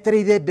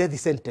etereire death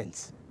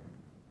sentence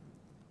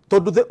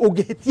tondu the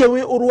ungihitia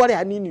we urware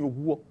hanini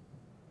uguo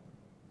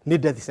ni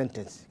death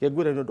sentence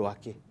kegwire nundu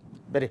wake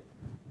mbere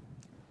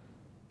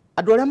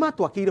andu aria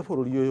matwakire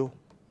bururi uyu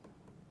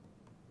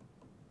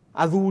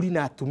athuri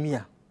na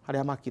atumia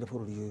aria makire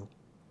bururi uyu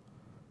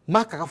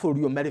makaga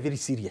bururi uyu very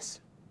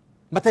serious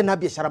mate na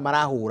biashara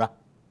marahura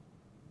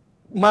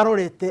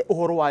marorete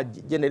uhoro wa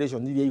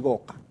generation iria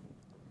igoka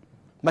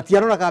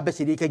matiaroraga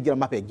mbeca iria ikaingira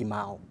mabengi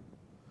mao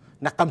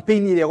na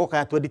campaign iria igoka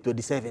ya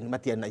 2027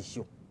 matiana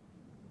icio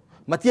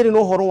matiari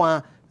no uhoro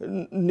wa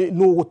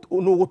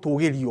no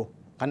gutugirio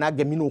kana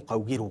ngemi no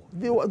kaugirwo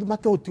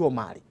matotio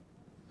mari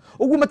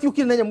ugu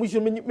matiukire na nyamu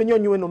icio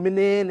menyonyo eno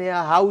menene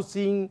ya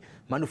housing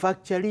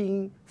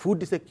manufacturing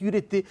food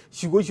security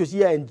cigo icio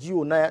cia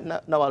NGO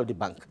na World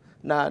Bank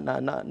na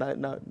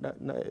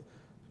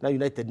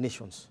United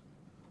Nations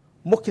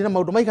mokire na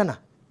maundu maigana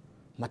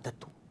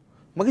matatu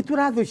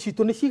magitwira tho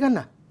citu ni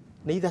cigana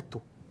ni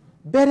ithatu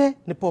mbere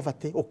ni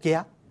poverty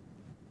ukea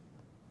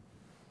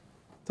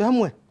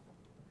tuhamwe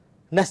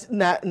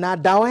na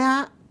dawa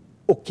ya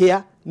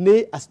ukea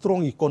ni a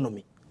strong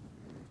economy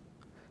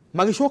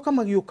magicoka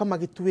magiuka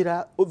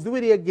magitwira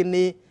thwiri ingi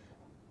ni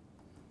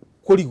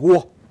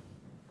kurigwo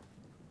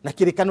na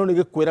kirikano ni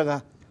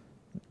gikwiraga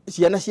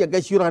ciana cia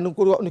Ngai ciuraga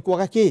ni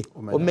kwaga ki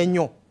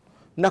umenyo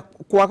na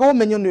kwaga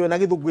ũmenyo nĩyo na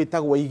gĩthũngũ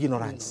gĩtagwo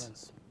ignorance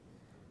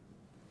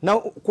na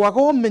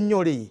kwaga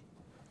ũmenyo rĩ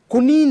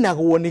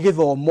kũninagwo nĩ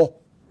gĩthomo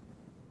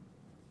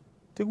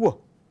tiguo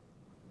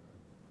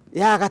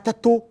ya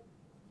gatatũ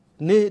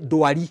nĩ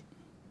ndwari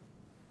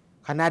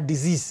kana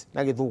disease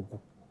na gĩthũngũ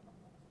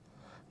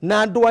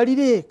na ndwari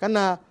rĩ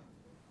kana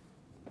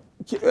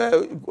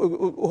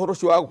ũhoro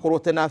ũcio wa gũkorwo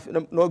tena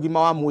na ũgima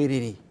wa mwĩrĩ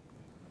rĩ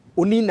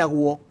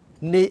ũninagwo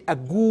nĩ a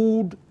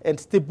good and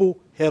stable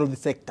health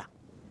sector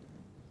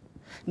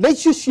na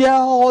icio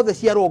ciothe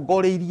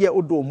ciarongoreirie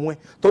ũndũ ũmwe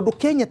tondũ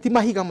Kenya ti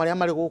mahiga marĩa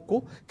marĩ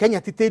gũkũ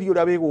Kenya ti tĩri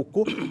ũrĩa wĩ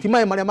gũkũ ti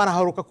maĩ marĩa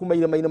maraharũka kuma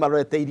irĩma-inĩ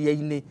marorete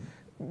iria-inĩ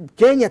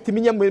Kenya ti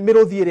minya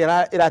mĩrũthi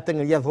ĩrĩa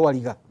ĩrateng'eria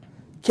thwariga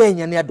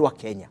Kenya nĩ andũ a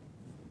Kenya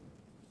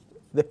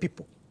the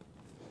people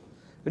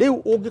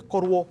rĩu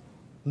ũngĩkorwo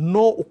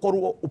no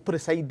ũkorwo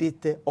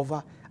ũpresidate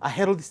over a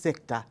health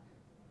sector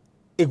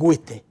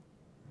ĩgwĩte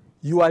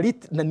you are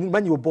it na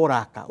manyũmba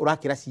ũraka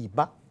ũrakĩra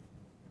cimba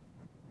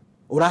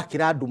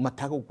ũrakĩra andũ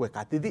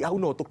matagũkweka atĩ hau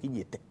no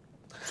tũkinyĩte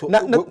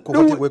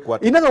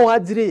in other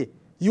words rĩ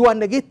you are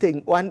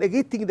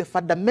negating the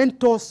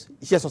fundamentals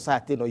cia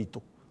society ĩno itũ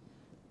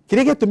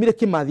kĩrĩa gĩtũmire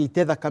kĩmathi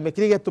ite thakame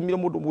kĩrĩa gĩtũmire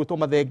mũndũ gwĩtwo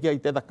mathengia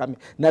ite thakame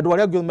na andũ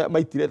arĩa angĩ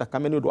maitire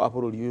thakame nĩ ũndũ wa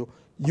bũrũri ũyũ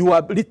you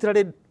are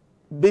literally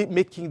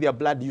making their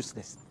blood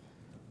useless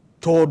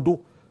tondũ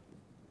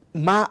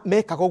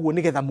mekaga ũguo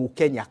nĩgetha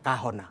mũkenya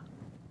akahona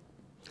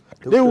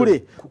rĩu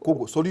rĩ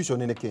koguo solution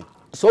nĩ kĩ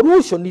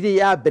solution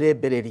iria ya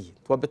mbere ri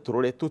twambe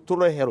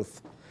tũrore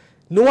health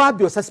nĩ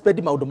wambe suspend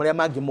maũndũ marĩa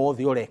mangĩ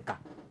mothe ũreka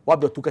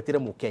wambe ũtungatĩre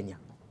mũkenya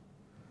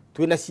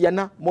twĩna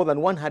ciana more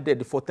than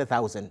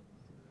 140,000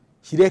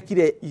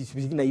 cirekire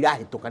na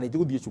irahĩtũka na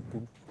itigũthiĩ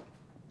cukuru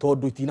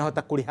tondũ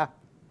itinahota kũrĩha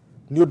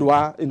nĩ ũndũ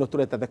wa ĩno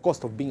tũreta the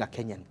cost of being a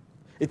Kenyan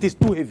it is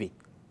too heavy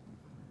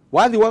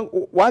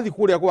wathi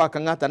kũrĩa gwa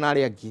Kang'ata na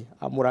arĩa angĩ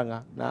a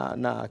Murang'a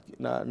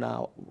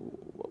na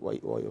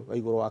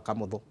Waigũrũ wa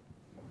Kamũthũ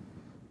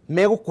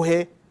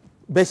megũkũhe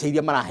mbeca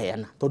iria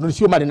maraheana tondũ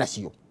nĩcio marĩ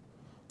nacio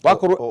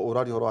wakorwo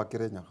ũrari horo wa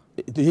Kĩrĩnyaga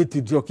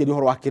ndĩrokĩria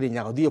ũhoro wa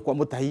Kĩrĩnyaga ũthiĩ kwa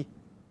mũtahi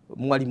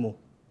mwarimũ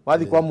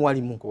wathi kwa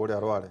mwarimũ kũrĩa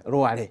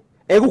Rware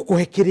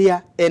egũkũhe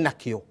kĩrĩa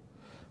enakĩo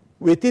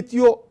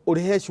wĩtĩtio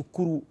ũrĩhe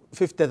cukuru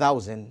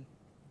 50,000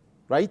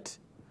 right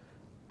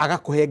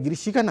agakũhe ngiri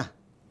cigana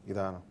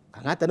ithano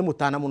Kang'ata nĩ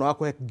mũtana mũno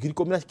wakũhe ngiri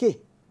 15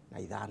 na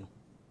ithano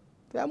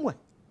tamwe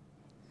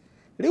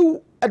rĩu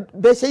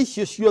mbeca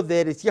icio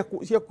ciothe rĩ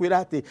cia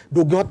kwĩra atĩ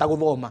ndũngĩhota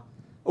gũthoma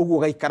ũguo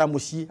ũgaikara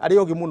mũciĩ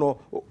arĩa ũngĩ mũno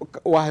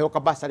waheo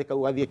kabasarĩ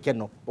kau gathiĩ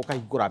Keno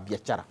ũkahingũra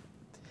biacara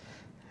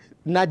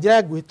na njĩra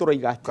ya nguhĩ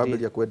tũroiga atĩ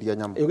kambĩrĩria kwendia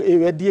nyama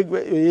wendie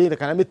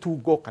kana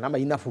mĩtungo kana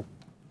mainabu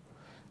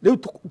rĩu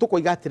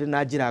tũkoiga atĩrĩ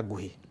na njĩra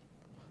nguhĩ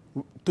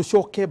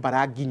tũcoke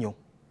Baranginyo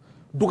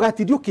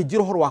ndũgatithio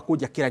ũkĩnjĩra ũhoro wa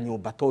kũnjakĩra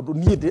nyũmba tondũ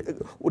niĩ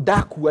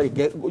ndakua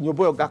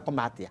nyũmba ĩyo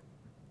ngakoma atĩa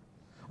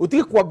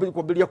utige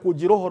kwambĩrĩria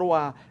kũnjĩra ũhoro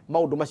wa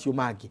maũndũ macio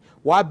mangĩ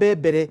wambe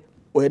mbere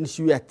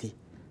nĩciuĩ atĩ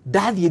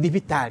ndathiĩ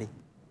thibitarĩ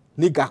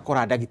nĩ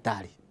ngakora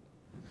ndagĩtarĩ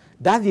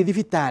ndathiĩ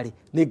thibitarĩ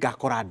nĩ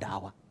ngakora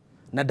ndawa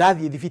na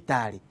ndathiĩ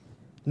thibitarĩ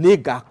nĩ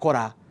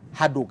ngakora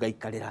handũ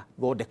ngaikarĩra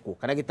thondekwo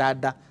kana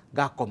gĩtanda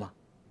ngakoma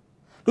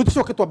rĩu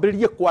tũcoke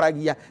twambĩrĩrie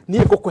kwaragia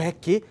niĩ ngũkũhe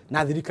kĩ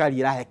na thirikari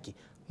ĩrahe kĩ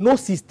no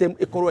system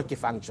ĩkorwo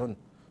ĩkĩfunction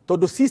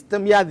tondũ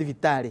system ya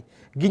thibitarĩ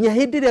nginya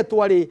hĩndĩ ĩrĩa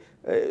twarĩ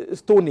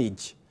Stone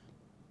Age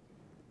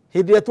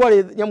hĩndĩ ĩrĩa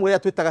twarĩ nyamũ ĩrĩa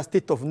twĩtaga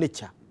state of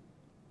nature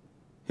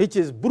which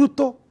is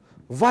brutal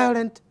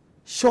violent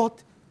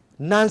short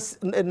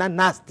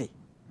nasty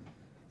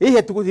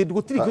ihe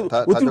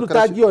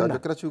gũtangĩona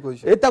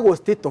ĩtagwo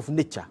state of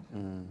nature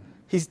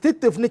his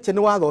state of nature nĩ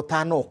watho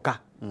ũtanoka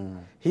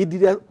hĩndĩ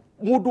ĩrĩa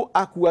mũndũ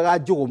akuaga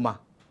njũgũma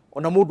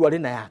ona mũndũ arĩ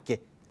na yake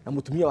na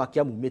mũtumia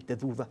wake amumĩte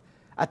thutha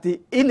atĩ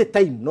any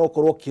time no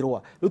korwo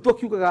kĩrũa rĩu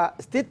twakiugaga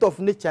state of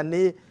nature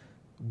nĩ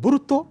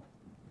brutal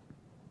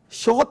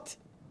short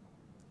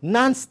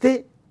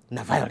nasty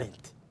na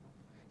violent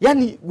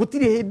yani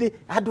gũtirĩ hĩndĩ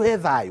andũ he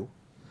thayũ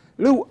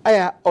rĩu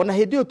aya ona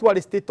hĩndĩ ĩyo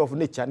twarĩ state of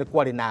nature nĩ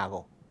kwarĩ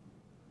nago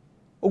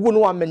ũguo nĩ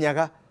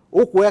wamenyaga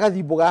ũkuoya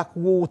gathimbo gaku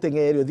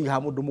gũteng'erio thiĩ ha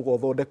mũndũ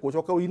mũgothondekwo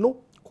ũcoke ũinũ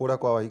kũrĩa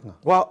kwa Waing'a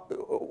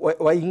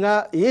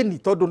Waing'a ĩni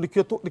tondũ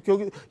nĩkĩo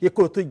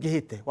gĩkũyũ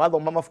tũingĩhĩte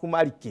wathoma mabuku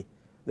ma Riki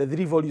the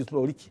 3 volumes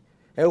ma Riki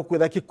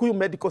egũkwĩra Kikuyu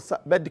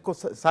medical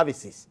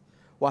services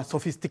wa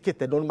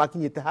sophisticated no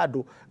makinyĩte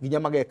handũ nginya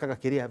magekaga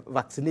kĩrĩa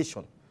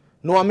vaccination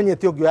no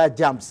wamenyete ũngĩoya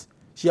germs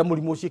cia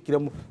mũrimũ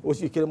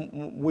ũciĩkĩre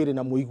mwĩrĩ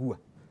na mũigua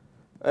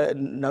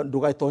na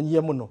ndũgatonyie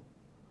mũno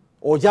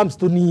o germs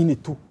tũnini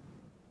tu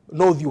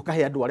no thiĩ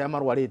ũkahe andũ arĩa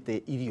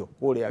marwarĩte irio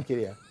kũrĩa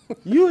kĩrĩa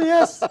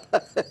yes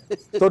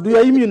tondũ you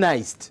are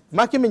immunized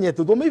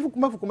makĩmenyete thoma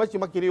mabuku macio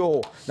makĩrĩ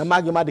oho na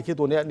mangĩ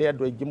mandĩkĩtwo nĩ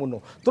andũ aingĩ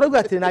mũno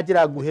tũrauga atĩ na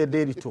njĩra nguhĩ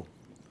ndĩritũ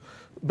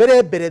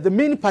mbere the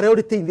main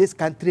priority in this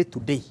country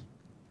today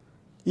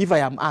if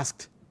I am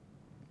asked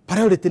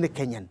priority nĩ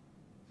Kenyan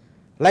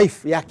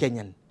life ya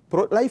Kenyan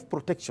life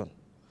protection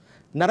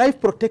na life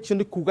protection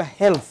ni kuga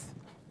health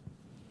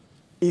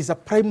is a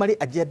primary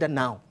agenda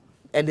now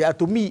and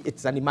to me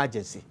it's an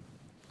emergency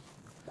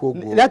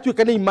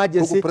Natuĩka nĩ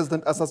emergency.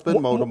 President asuspend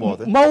maũndũ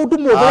mothe. Maũndũ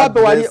mothe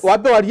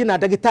wambe warie na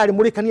ndagĩtarĩ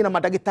mũrĩkanie na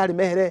mandagĩtarĩ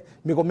mehere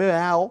mĩgomo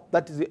yao,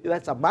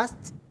 that's a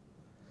must.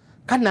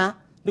 Kana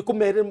nĩ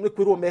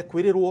kwĩrwo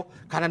mekwĩrĩrwo,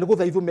 kana nĩ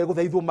gũthaithwo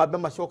megũthaithwo mambe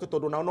macoke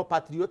tondũ nao no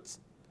patriots.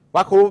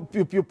 Wakorwo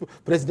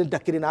president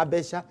ndakĩrĩ na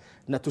mbeca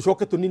na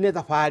tũcoke tũnine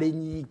thabarĩ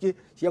nyingĩ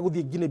cia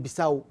gũthiĩ Guinea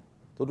Bissau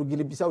tondũ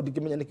Guinea Bissau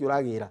ndingĩmenya nĩkĩ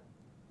ũragĩra.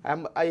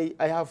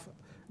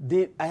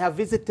 I have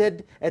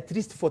visited at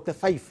least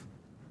 45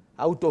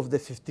 out of the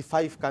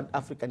 55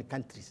 African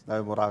countries.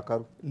 Na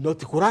mũrakaru. No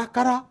ti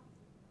kũrakara.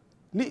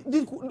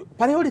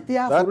 Priority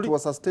ya That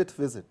was a state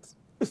visit.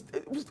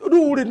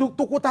 Rũrĩ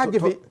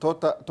tũkũtangĩbe.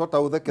 Tota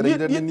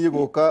ũthekereire nĩ niĩ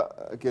gũka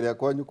kĩrĩa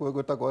kwanyu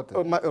gwĩtagwo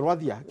atĩa?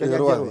 Rwathia.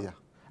 Rwathia.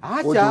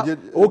 Acha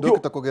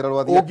ũngĩũka kũgera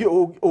Rwathia.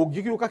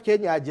 Ũngĩgĩũka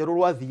Kenya njerũ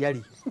Rwathia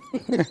ri.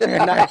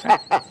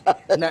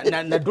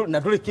 Na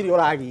ndũrĩ kĩrĩa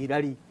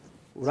ũragĩra ri.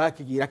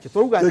 Ũrakĩgira kĩ.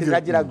 Twauga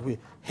atĩ njĩra nguhĩ.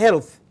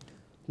 Health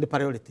nĩ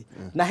priority.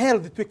 Na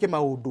health tuĩke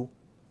maũndũ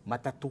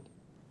matatũ.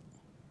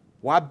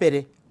 Wa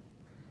mbere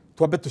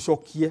twambe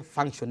tũcokie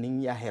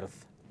functioning ya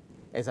health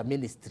as a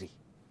ministry.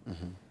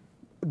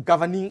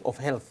 Governing of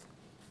health.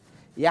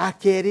 Ya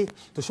kerĩ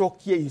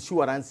tũcokie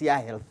insurance ya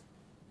health.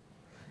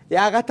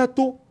 Ya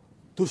gatatũ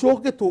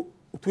tũcoke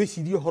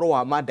twĩcirie ũhoro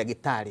wa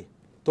mandagĩtarĩ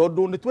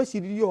tondũ nĩ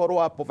twĩciririe ũhoro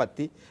wa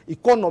poverty,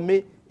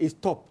 economy is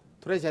top,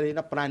 treasury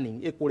na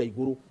planning ĩkũrĩa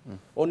igũrũ.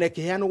 Ona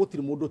ĩkĩheanwo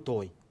gũtirĩ mũndũ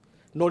toĩ.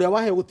 Na ũrĩa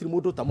waheo gũtirĩ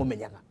mũndũ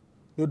ũtamũmenyaga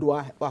nĩ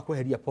ũndũ wa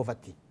kweheria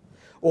poverty.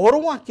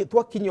 Ũhoro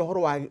twakinya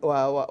ũhoro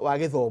wa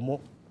gĩthomo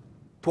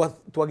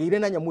twagĩire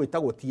na nyamũ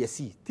ĩtagwo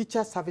TSC,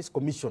 Teacher Service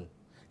Commission.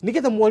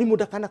 Nĩgetha mwarimũ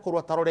ndakanakorwo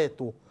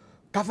ataroretwo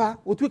kaba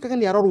gũtuĩkaga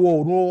nĩ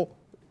arorwo ũũ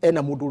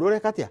ena mũndũ ũrĩa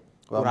ũreka atĩa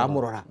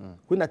ũramũrora.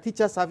 Kwĩna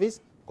Teacher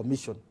Service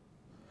Commission.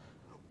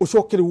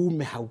 Ũcokere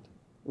ume hau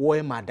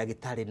woe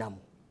mandagĩtarĩ namo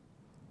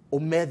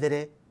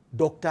ũmethere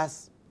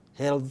Doctors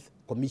Health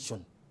Commission.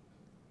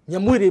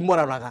 Nyamũ ĩrĩa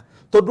ĩmoraga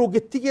tondũ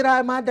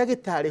ũngĩtigĩra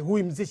mandagĩtarĩ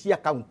huimzi cia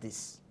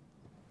counties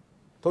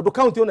tondũ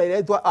county ona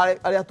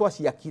arĩa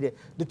twaciakire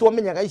nĩ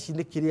twamenyaga ici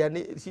nĩ kĩrĩa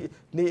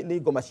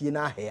nĩ ngoma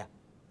ciĩna hĩa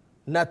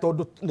na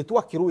tondũ nĩ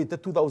twakĩrũĩte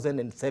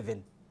 2007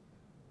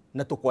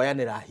 na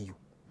tũkoyanĩra hiũ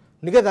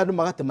nĩgetha andũ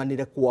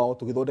magatemanĩre kwao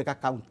tũgĩthondeka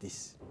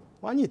counties.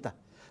 Wanyita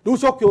rĩu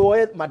coke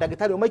woe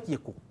mandagĩtarĩ maikie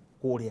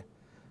kũrĩa.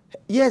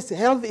 Yes,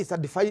 health is a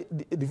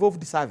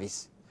devolved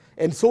service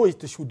and so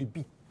it should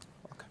be.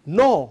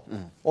 No,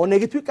 ona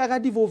ĩgĩtuĩkaga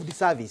devolved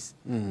service,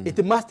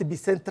 it must be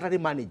centrally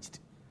managed.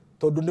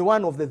 Tondũ nĩ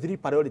one of the 3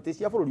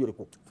 priorities ya bũrũri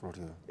ũrĩkũ.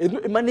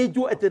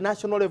 Manage at the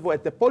national level,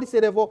 at the policy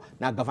level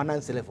na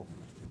governance level.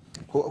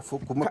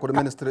 Kuma kũrĩ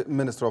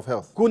Ministry of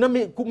Health.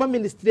 Kuma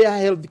Ministry ya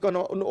Health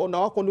ona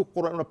wako nĩ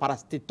ũkorwo na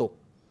parastatal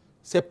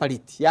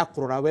separate ya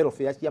kũrora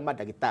welfare cia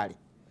mandagĩtarĩ.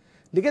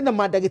 Nĩgetha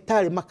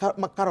mandagĩtarĩ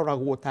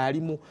makaroragwo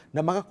tarimũ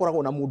na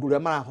magakoragwo na mũndũ ũrĩa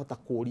marahota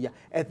kũria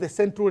at the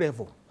central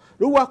level.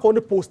 Rĩu wako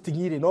nĩ posting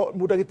iri no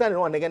mũndagĩtarĩ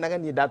no anegenaga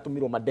niĩ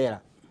ndatũmirwo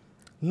Mandera.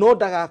 No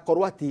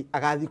ndagakorwo atĩ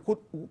agathiĩ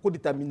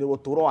kũdeterminĩrwo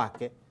ũtũũro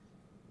wake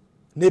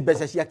nĩ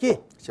mbeca cia kĩ?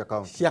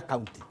 Cia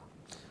county.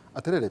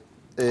 Atĩrĩrĩ,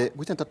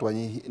 gwĩta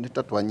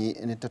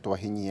nĩ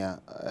tatwahinyia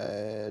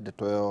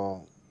ndeto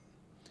ĩyo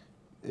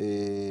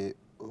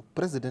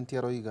president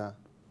aroiga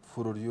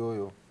bũrũri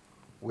ũyũ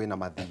wĩna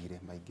mathirĩ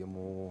maingĩ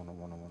mũno.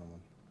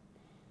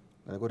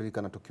 Na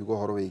nĩgũririkana tũkiuga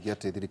ũhoro wĩgiĩ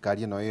atĩ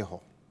thirikari ĩno ĩho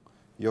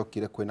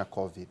yokire kwĩna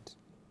COVID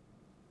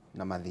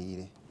na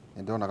mathirĩ.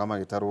 Nĩndĩronaga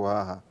magĩtarwo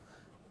haha.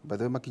 By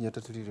the way,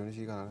 makinyĩte trillion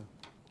cigana?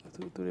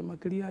 Tũrĩ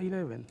makĩria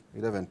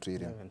 11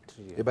 trillion.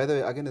 By the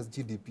way, against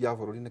GDP ya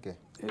bũrũri nĩkĩ?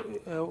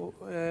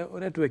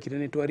 Ũrĩa twekire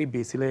nĩ twari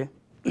basically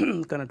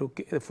kana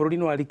bũrũri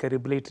nĩ wari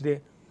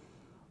calibrate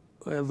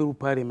through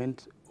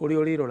parliament ũrĩa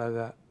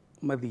ũrĩroraga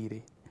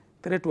mathirĩ.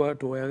 Tũrĩ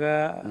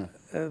twoyaga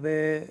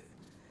the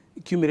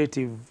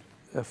cumulative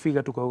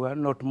figure tukauga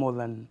not more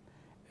than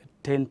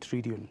 10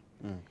 trillion.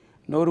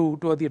 No rĩu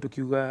twathiĩ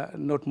tukiuga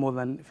not more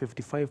than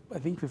 55, I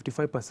think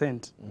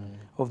 55%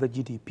 of the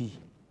GDP.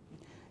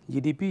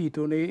 GDP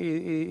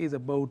is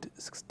about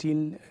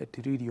 16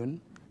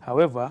 trillion.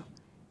 However,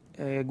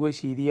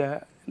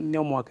 gwĩciria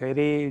no mwaka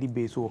ĩrĩ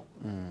rebaswo.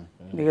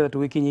 Nĩgetha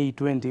tũgĩkinye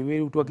 20,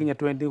 rĩu twakinya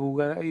 20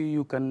 kuga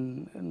you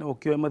can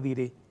okioe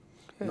mathirĩ.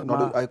 No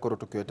rĩu aikorwo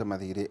tukioete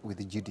mathirĩ with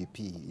GDP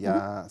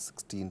ya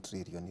 16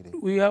 trillion.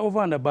 We are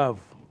over and above.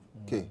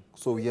 Okay,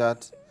 so we are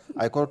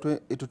aikorwo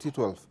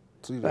 12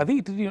 I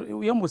think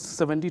we almost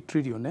 70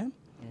 trillion,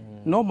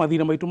 No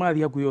mathira maitu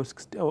marathi hakuhi o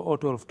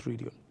 12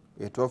 trillion.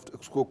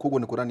 12 kuguo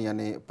ni kurania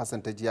ni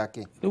percentage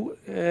yake.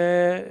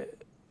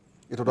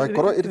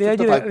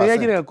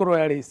 Rĩagire korwo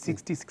yarĩ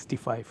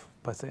 60-65%.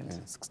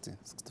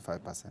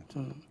 65%.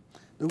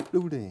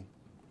 Rĩu rĩ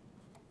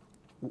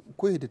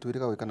kwĩ hĩndĩ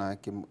twĩrĩga gwĩkana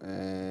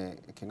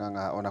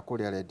kĩng'ang'a ona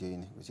kũrĩa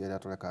radio-inĩ gũciarĩa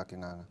tũrekaga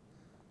kĩng'ang'a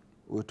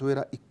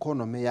gwĩtwĩra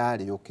economy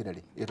yarĩ yũkĩre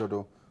rĩ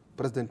tondũ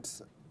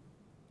president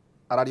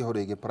araria ũhoro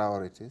wĩgiĩ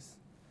priorities,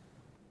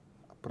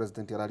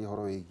 president araria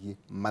ũhoro wĩgiĩ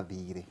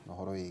mathirĩ na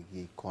ũhoro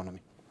wĩgiĩ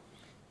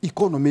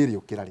economy ĩrĩ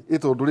yũkĩra rĩ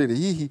tondũ rĩrĩ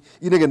hihi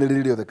inegene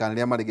rĩrĩ rĩothe kana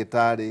rĩa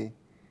marĩgĩtarĩ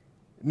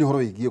nĩ ũhoro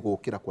wĩgiĩ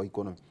gũkĩra kwa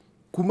economy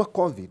kuma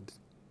covid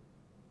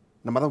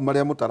na mathabu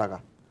maria mutaraga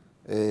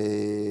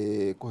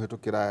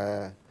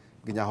kuhitukira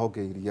nginya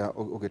honge iria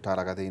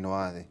ugitaraga thiini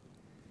wa thi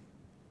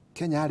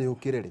Kenya ari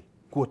ukiriri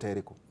kuota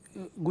iriku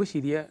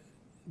ngwiciria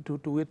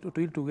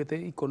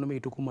tugite economy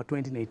itu kuma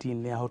 2019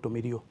 ni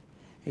ahotomirio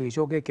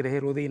igicoka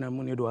ikireherwo thina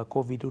ni undu wa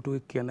covid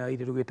tugikiana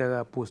ire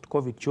tugitaga post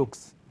covid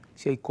shocks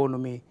cia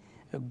economy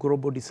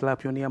global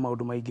disruption ya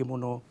maundu maingi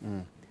muno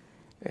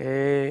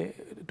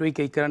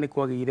tuikaikara ni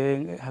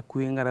kwagire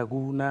hakuhi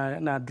ng'aragu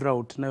na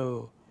drought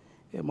nayo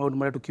maundu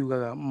maria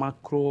tukiugaga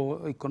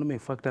macro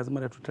economic factors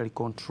maria tutari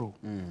control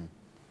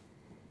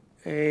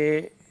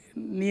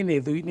ni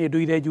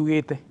nduire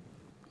njugite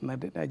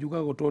na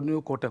njugaga guto ni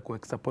ukota ku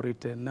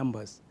extrapolate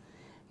numbers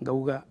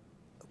ngauga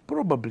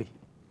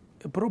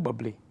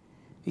probably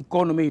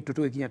economy itu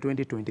tugikinya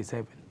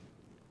 2027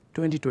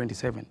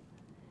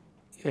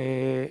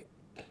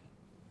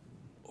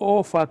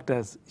 all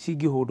factors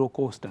cingĩhũndwo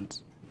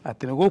constant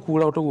atĩ nĩ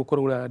gũkura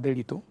ũtagũkorwo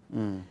nderitu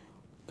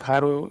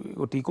haro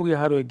ũtikũgĩa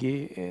haro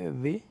ĩngĩ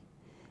thĩ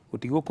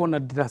ũtigũkorwo na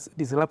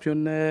disruption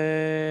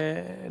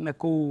na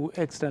kũu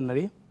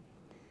externally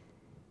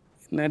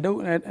na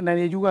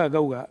nĩ njugaga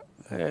ngauga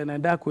na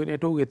ndakwĩra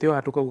tũgĩte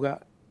haha tũkauga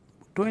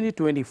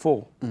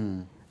 2024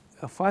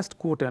 first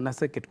quarter na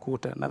second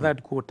quarter na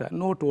third quarter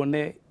no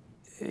tuone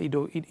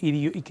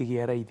irio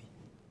ikĩgĩa raithi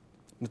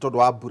nĩ tondũ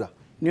wa mbura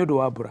nĩ ũndũ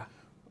wa mbura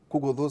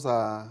kugo those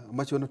are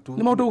macio no tu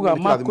ni maundu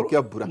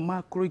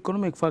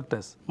macroeconomic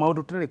factors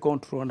maundu tare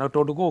control na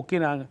tondu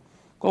gukina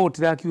kwa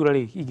gutirakiura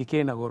ri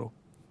ingikena goro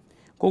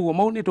koguo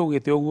mau ni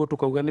tugite uguo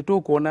tukauga ni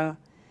tukuona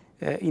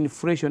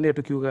inflation ni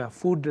tukiuga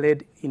food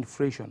led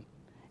inflation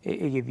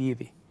igithie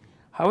thi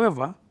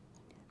however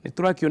ni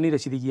turakionire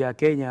ciringi ya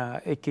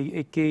Kenya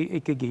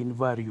gain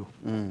value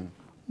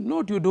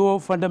no ti undu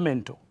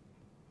fundamental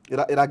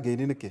ira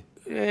gain niki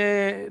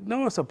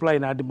no supply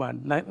na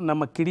demand na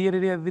makiria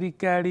riria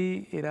thirikari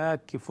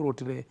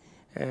irakifurutire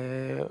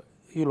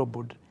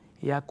Eurobond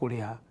ya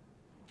kuriha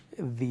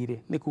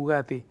thire ni kuga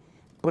ati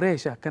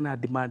pressure kana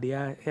demand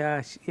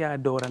ya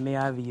dora ni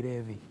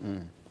yathire thi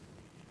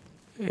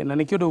na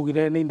nikio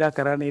ndugire ni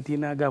ndakaranetie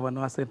na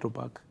governor wa Central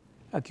Bank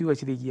akiuga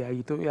ciringi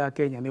ya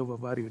Kenya ni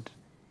overvalued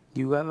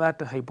ngiuga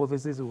that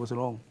hypothesis was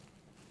wrong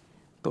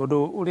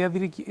tondu uria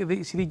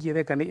ciringi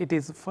ireka ni it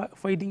is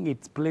finding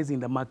its place in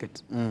the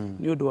market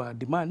ni undu wa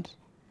demand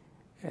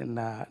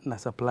na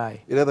supply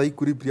iretha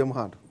equilibrium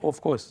hand of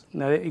course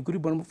na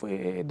equilibrium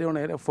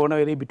ndona for now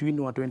is between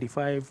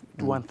 125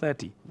 to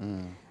 130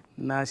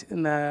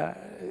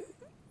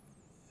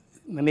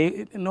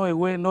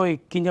 no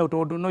ikinya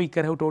utondu no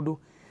ikare utondu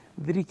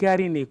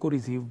thirikari ni ku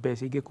receive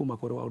mbeca ingi kuma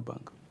kuri World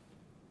Bank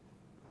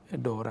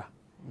dora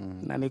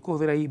na ni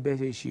kuhũthĩra hii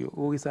mbeca icio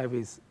gũgĩ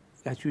service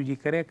gacunjĩ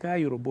karĩa ka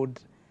Eurobond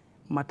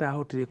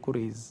matahotire ku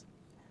raise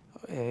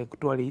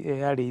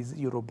raise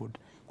Eurobond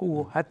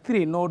koguo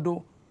hatirĩ na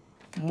ũndũ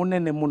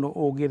munene muno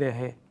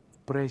ũngĩrehe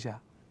pressure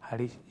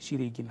harĩ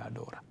ciringi na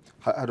dora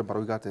andũ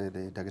marauga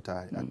atĩ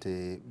ndagĩtarĩ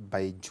atĩ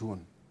by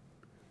June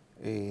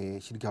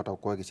ciringi hota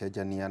gũkorwo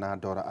ĩgĩcenjania na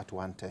dora at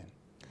 110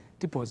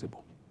 ti possible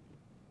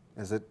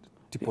is it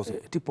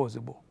ti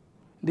possible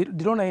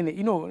ndirona ine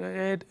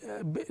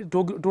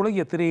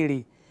tũragia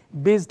atĩrĩrĩ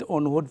based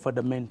on what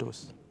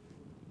fundamentals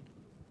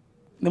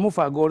nĩ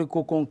mũbango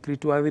ũrĩkũ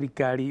concrete wa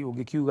thirikari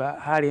ũngĩkiuga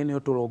harĩa nĩo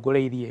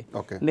tũrongoreirie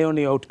nĩyo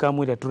nĩ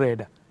outcome ĩrĩa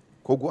tũrenda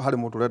koguo harĩ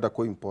mũndũ ũrenda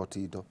kũ import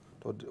indo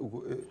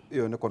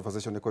ĩyo nĩ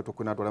conversation ĩkoretwo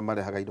kwĩna andũ arĩa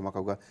marehaga indo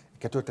makauga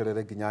reke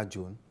tweterere nginya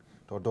June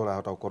tondũ ndora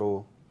hota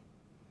gũkorwo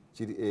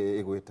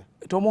ĩgwĩte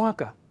to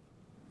mũhaka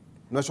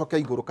no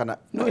ĩcoke igũrũ kana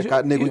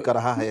nĩ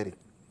gũikara haha ĩrĩ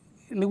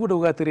nĩguo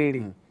ndauga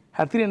atĩrĩrĩ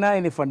hatirĩ na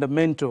any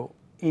fundamental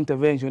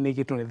intervention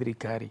ĩkĩtwo nĩ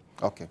thirikari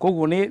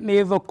koguo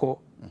nĩ thoko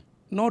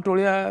no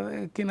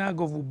tũrĩa kina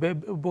ngovu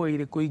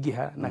boire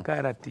kũingĩha na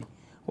karati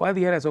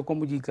wathiĩ harĩa soko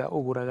mũjinga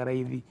ũgũraga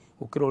raithi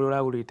gũkĩra ũrĩa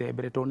ũragũrĩte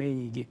mbere to nĩ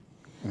nyingĩ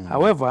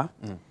however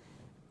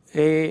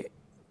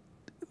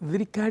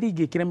thirikari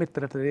ingĩkĩra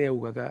mĩtaratara ĩrĩa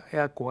yugaga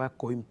ya kwaga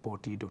kũ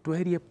import indo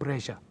tweherie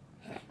pressure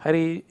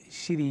harĩ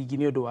ciringi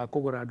nĩ ũndũ wa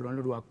kũgũra ndora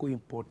nĩ ũndũ wa kũ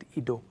import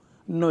indo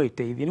no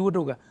ĩteithie nĩguo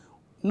ndauga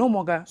no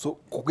moga so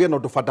kugĩa na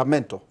ũndũ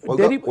fundamental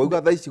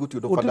wauga thaa ici gũtirĩ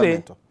ũndũ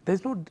fundamental there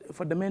is no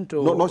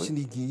fundamental no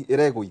ciringi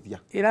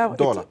ĩregũithia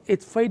dollar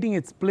it's finding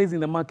its place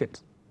in the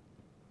market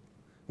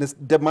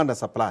demand and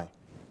supply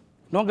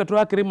nonga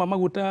turakĩrĩma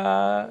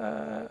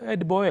maguta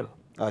edible oil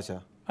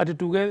acha ati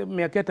tuge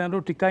mĩaka ĩtano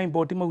tũtika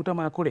import maguta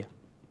ma kũrĩa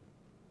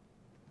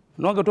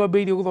nonga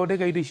twambĩrĩirie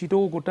gũthondeka indo ici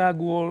tũgũta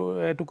nguo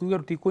tũkiuga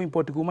tũtikũ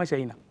import kuma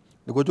China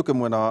nĩguo njũke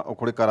mwena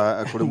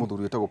kũrĩ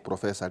mũthuri wĩtagwo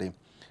professor rĩ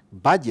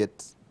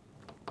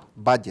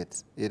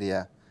budget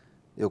ĩrĩa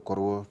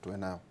ĩgũkorwo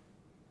twĩnayo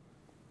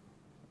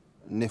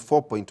nĩ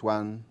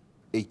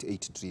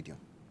 4.188 trillion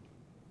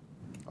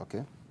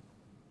okay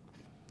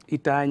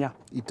itanya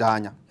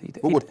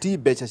ũguo ti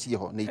mbeca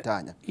ciho nĩ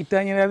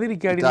itanya rĩa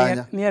thirikari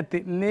nĩ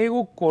atĩ nĩ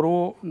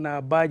gũkorwo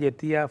na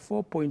budget ya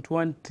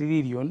 4.1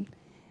 trillion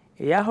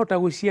yahota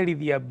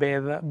gũciarithia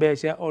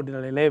mbeca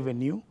ordinary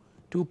revenue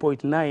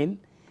 2.9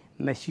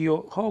 nacio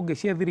honge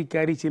cia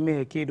thirikari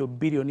cimĩhe kĩndũ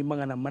birioni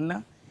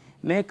 400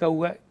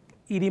 nekauga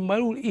irima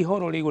riu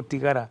ihoro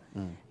rigutigara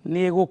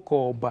ni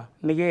gukomba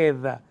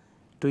nigetha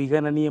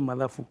tuigananie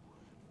mathabu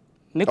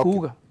ni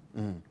kuga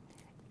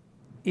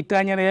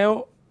itanya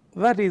rĩao,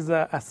 that is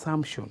a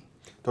assumption.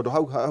 Tondu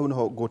hau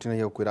no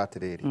ngutinagia gukwira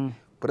atiriri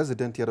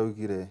president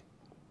araugire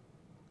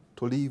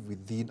to live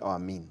within our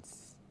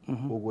means.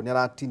 Uguo ni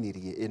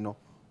aratinirie ino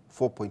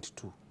 4.2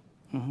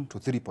 to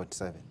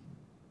 3.7.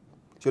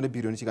 Cio ni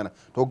billion cigana.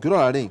 To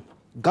ngirora ri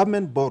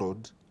government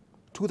borrowed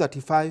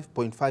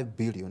 235.5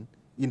 billion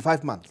in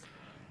 5 months.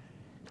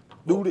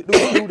 Riu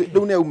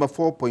ni auma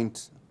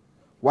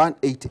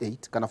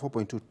 4.188 kana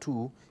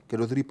 4.22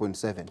 kero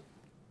 3.7.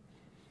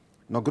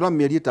 No ngirora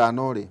mieri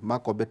itano ri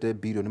makombete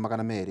billion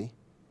magana meri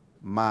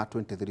ma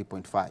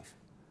 23.5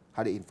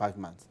 hari in 5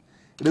 months.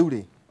 Riu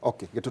ri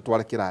okay,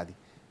 gitutware kirathi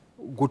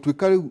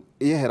gutwika riu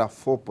yehera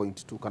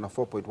 4.2 kana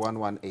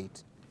 4.118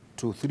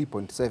 to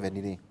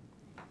 3.7 ri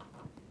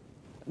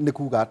ni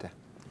kuga atia?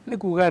 Ni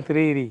kuga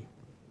atiriri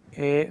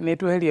ni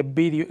tweheria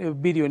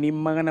bilioni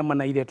magana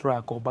mana iria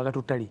turakombaga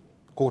tutari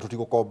koguo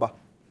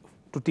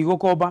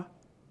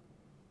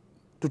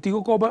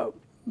tutigukomba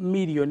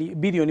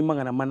bilioni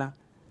magana mana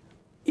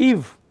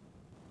if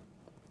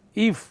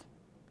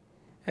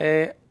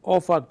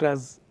all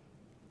factors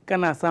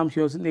kana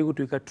assumptions ni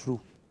gutwika true.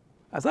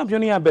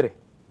 Assumption ya mbere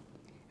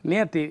ni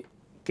ati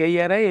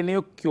KRA ni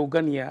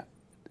ukiungania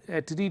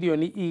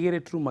trilioni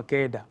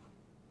 2.9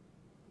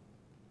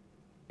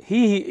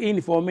 hihi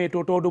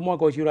informatwo tondu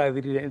mwaka ucio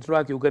urathirire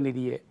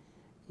niturakiunganirie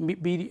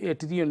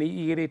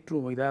trilioni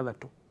 2.6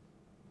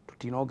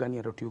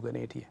 tutinongania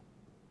tutiunganitie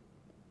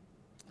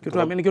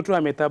nikio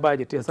turameta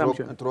budget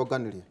assumption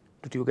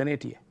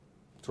tutiunganitie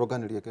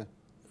ke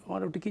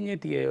ona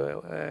tutikinyitie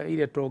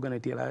ile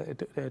turonganitie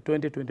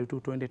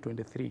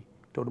 2022-2023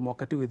 tondu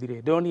mwaka tu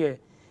githire ndonire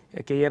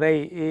KRA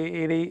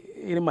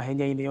iri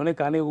mahenya-ini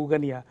yoneka ni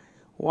kugania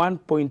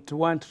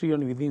 1.1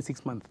 trillion within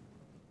 6 months.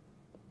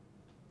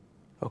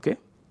 Okay,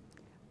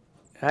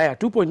 haya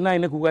 2.9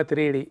 ni kuga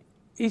atiriri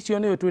icio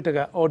niyo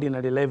twitaga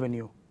ordinary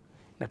revenue,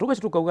 na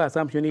tugacoka tukauga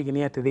assumption igi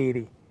ni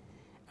atiriri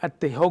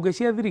ati honge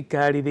cia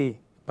thirikari ri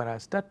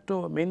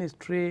parastatal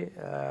ministry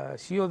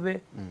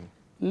ciothe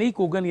ni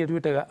ikungania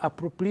twitaga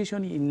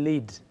appropriation in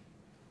need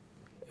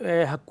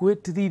hakuhi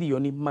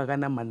trilioni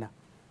magana mana.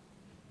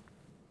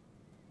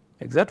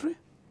 Exactly.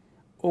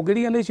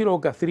 Ungiriga ni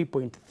ciroka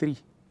 3.3.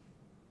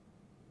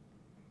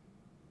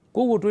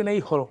 Koguo twina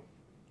ihoro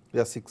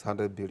ya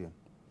 600 billion.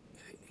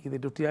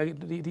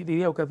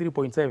 Iria uka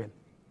 3.7.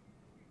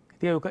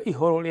 Iria uka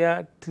ihoro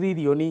ria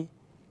trilioni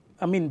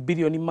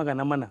bilioni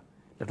magana mana.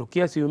 Na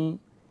tukiassume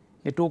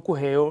ni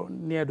tukuheo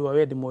ni andu a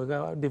wendi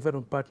mwega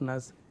development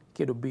partners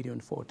kindu billion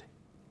 40.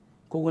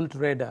 Koguo ni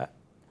turenda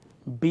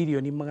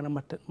bilioni magana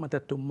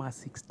matatu ma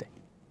 60.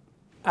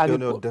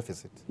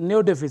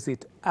 No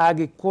deficit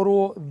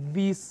agikorwo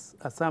this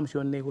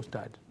assumption ne go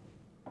start.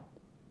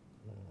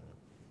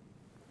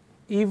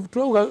 If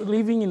we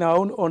living in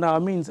on our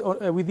means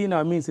within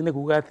our means ne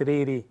kuga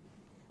atiriri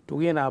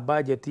tugie na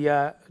budget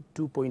ya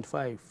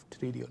 2.5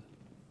 trillion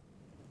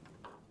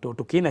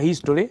tukina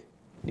history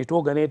ni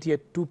tuoganetie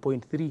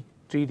 2.3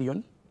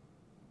 trillion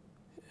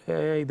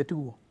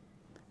ithatuo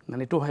na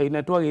ni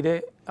tuhaina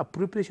twagire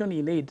appropriation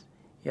in aid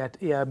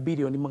ya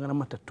bilioni magana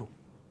matatu.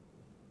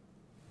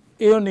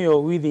 Iyo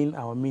niyo within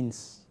our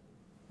means.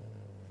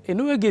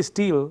 Enuege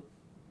still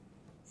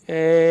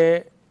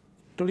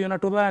tuliona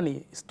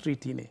tuthani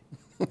street-ini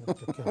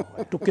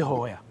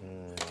tukihoya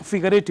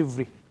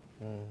figuratively.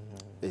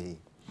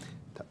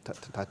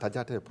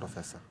 Tajate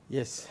professor.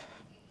 Yes.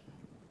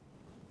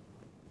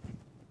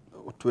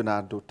 Twina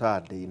andu ta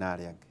ndi na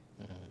aria angi,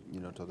 you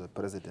know, to the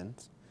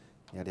president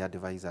ni aria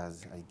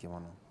advisors aingi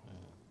muno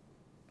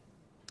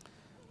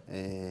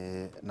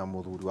na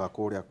muthuri wa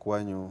kuria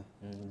kwanyu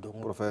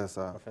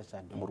professor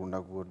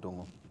Murunaguo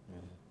Ndungu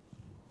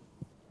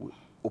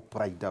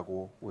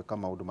upraidagwo gwika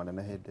maundu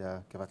manene hindi ya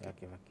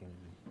Kibaki.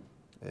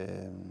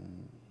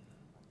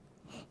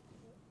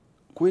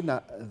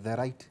 Kwina the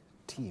right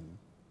team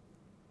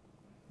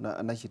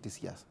na ici ti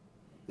siasa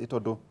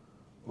tondu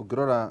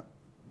ungirora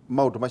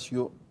maundu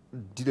macio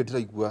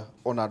ndiraigua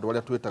ona andu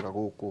aria twitaga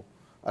guku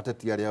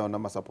ateti aria ona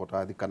masupport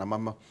athi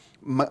kana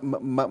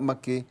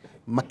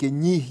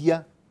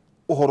makinyihia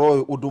uhoro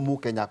uyu undu mu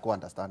Kenya ko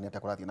understand ati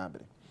kurathi na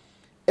mbere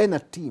ena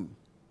team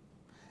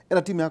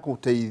ya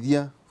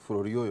kuteithia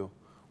bururi uyu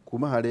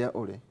kuma haria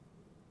uri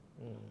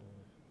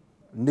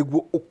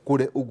niguo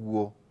ukure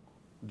uguo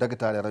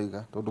ndagitari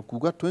arauga tondu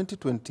kuga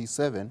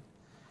 2027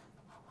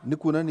 ni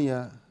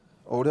kuonania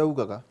uria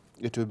ugaga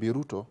it will be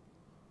Ruto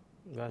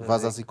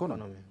versus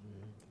economy.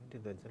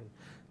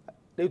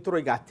 Riu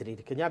turoiga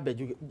atiriri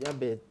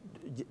Kenyambe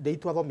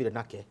ndeitwathomire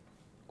nake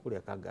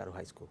kuria Kangaru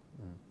High School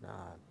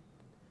na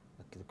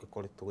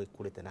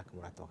tugĩkũrĩte nake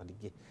mũrata wakwa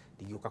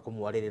ndingĩũka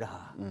kũmwarĩrĩra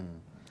haha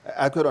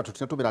akwĩrwo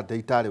tũtinatumĩra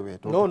ndagĩtarĩ we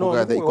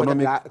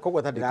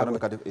koguo ta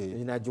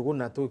ndĩramwĩra na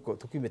Njũgũna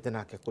tũkiumĩte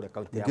nake kũrĩa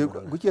kaunti ya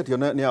Mũrang'a ngwĩkĩtio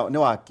nĩ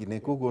wakine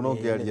koguo no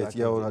ngĩaria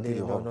ciao hatirĩ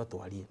ho no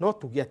twarie no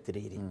tuge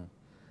atĩrĩrĩ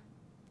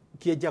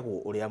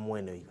kĩenjagwo ũrĩa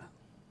mwene oiga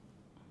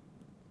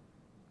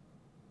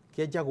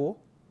kĩenjagwo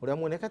ũrĩa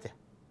mwoneka atĩa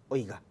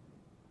oiga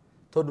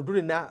tondũ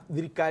ndũrĩ na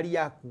thirikari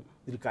yaku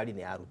thirikari nĩ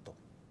ya arutwo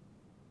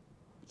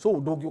so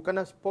ndũngĩũka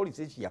na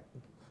policy ciaku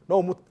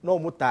no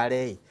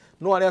mũtare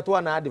no arĩa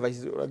twana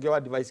advice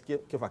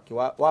Kĩbakĩ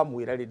wa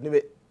mwĩra rĩ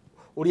niwe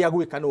ũrĩa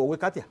gwĩka nĩ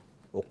ũgwĩka atĩa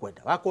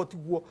ũkwenda wakorwo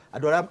tiguo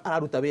andũ arĩa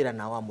araruta wĩra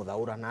na wa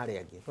mũthaũra na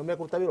arĩa angĩ no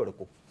mekũruta wĩra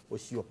ũrĩkũ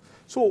ũcio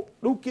so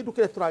rĩu kĩndũ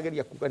kĩrĩa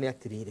tũrageria kuga nĩ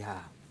atĩrĩrĩ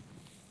haha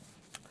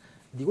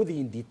ndigũthiĩ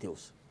in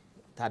details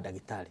ta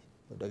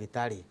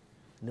ndagĩtarĩ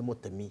nĩ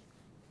mũtemi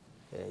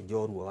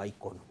njorua wa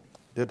economy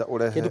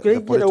kĩndũ kĩrĩa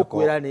ingĩenda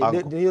gũkwĩra nĩ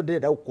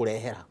ndĩrenda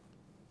gũkũrehera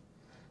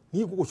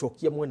niĩ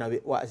ngũgũcokia mwena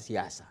wa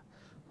siasa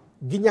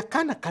nginya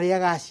kana karĩa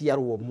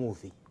gaciarwo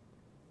mũthĩ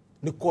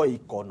nĩ ko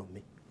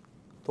economy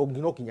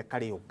tondũ no kinya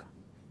karĩũka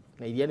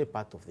na iria nĩ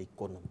part of the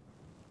economy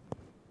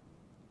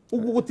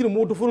ũguo gũtirĩ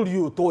mũndũ bũrũri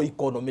ũyũ to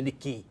economy nĩ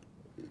kĩ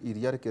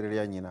iria rĩkĩrĩ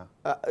rĩa nyina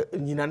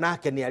nyina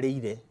nake nĩ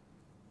arĩire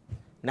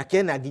na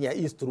kena nginya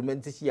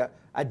instrument cia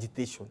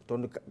agitation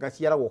tondũ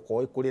gaciaragwo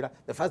koĩ kũrĩra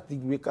the first thing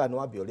wĩkaga nĩ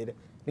wambe ũrĩre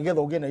nĩgetha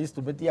ũgĩe na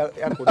instrument ya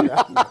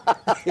kũrĩra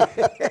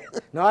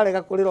na warega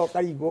kũrĩra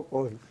ũkaringwo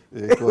koĩ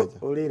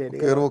ũrĩre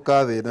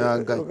kĩrũka thĩ na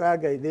Ngai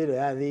Ngai thĩno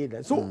ya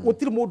thĩna so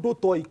gũtirĩ mũndũ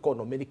ũtoĩ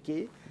economy nĩ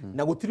kĩ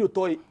na gũtirĩ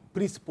ũtoĩ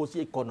principles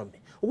cia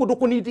economy ũguo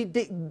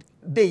ndũkũnidi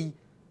ndei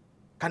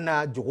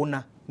kana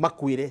njũgũna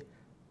makwĩre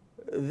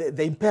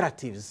the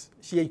imperatives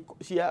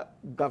cia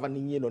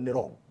governing ĩno nĩ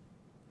wrong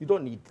you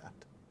don't need that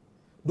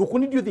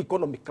ndũkũnidi the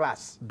economy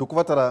class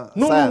ndũkũbatara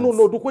no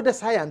ndũkwenda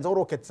science or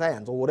rocket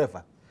science or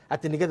whatever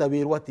ati nigetha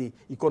wĩrwo ati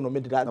economy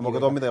na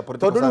mũgĩthomithia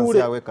political science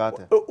ya gwĩka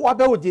atĩa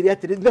wabe ũnjĩre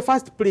atĩ the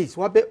first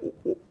place wabe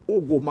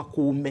ũgũma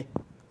kũme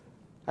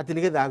ati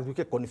nigetha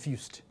agĩke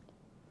confused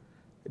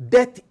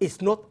debt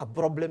is not a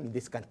problem in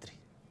this country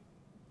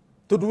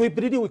tondũ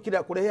wĩbĩrĩrie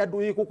gwĩkĩra kũrehe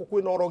andũ gũkũ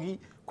kwĩna orogi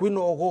kwĩna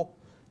ogo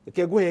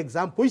reke nguhe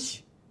example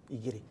ici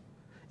igĩrĩ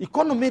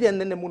economy ĩrĩa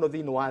nene mũno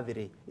thĩinĩ wa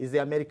thĩ is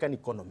the American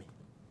economy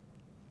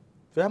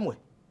famwe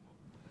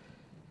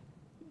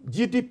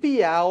GDP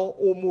yao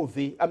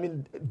umuthi I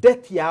mean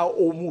debt yao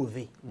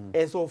umuthi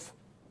as of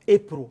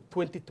April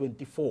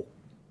 2024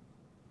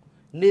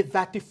 ni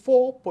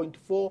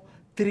 $34.4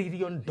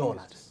 trillion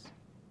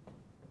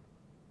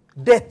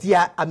debt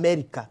ya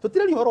America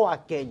tutirali horo wa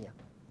Kenya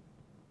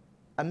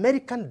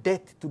American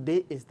debt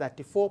today is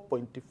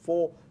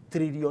 $34.4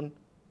 trillion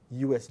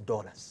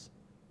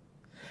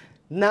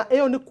na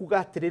eyo ni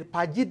kugatire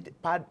pa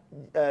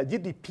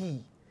GDP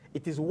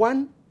it is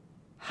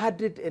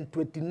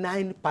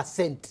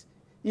 129%.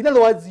 In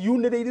other words, you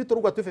need to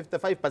look at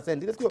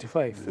 55%.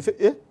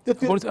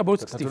 65. About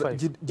 65.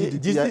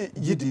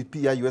 GDP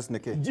ya US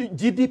neke.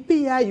 GDP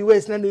ya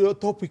US na your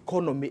top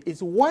economy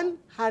is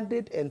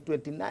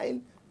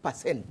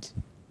 129%.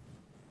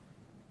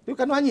 You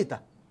can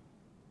wanyita.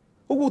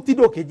 Ugu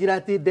tido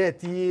kejirati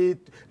debt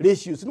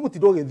ratios. Nugu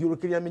tido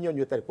gethiurukiria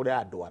minyonyo tari kuri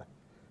adwara.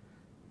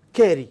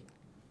 Kerry.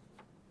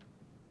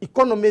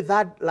 Economy,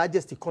 that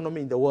largest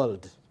economy in the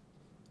world.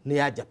 Ni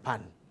ya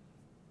Japan.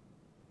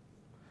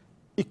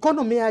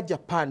 Economy ya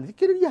Japan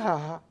thikiriria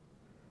haha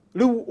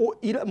riu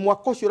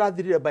mwaka ucio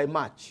urathirire by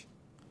March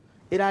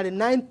irari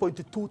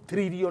 $9.2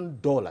 trillion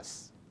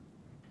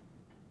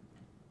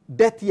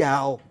debt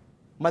yao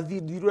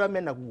mathirira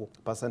menaguo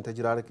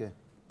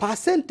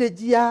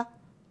percentage ya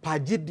pa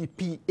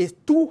GDP is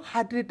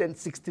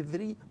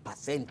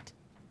 263%.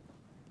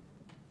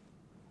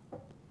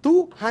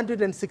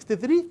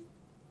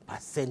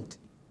 263%.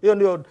 Hiyo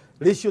ndio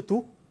ratio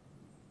to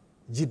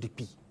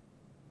GDP.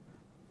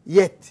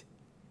 Yet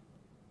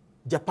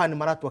Japan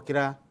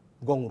maratwakira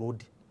Ngong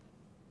Road.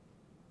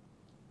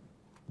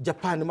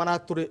 Japan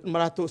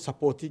maratu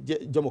support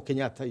Jomo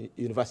Kenyatta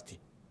University.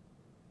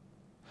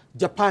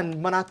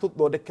 Japan maratu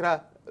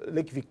thondekera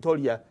Lake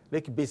Victoria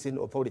Lake Basin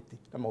Authority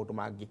na maundu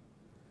mangi.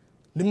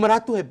 Ni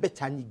maratu he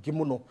becha nyingi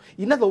muno.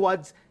 In other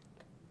words,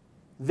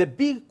 the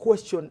big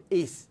question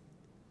is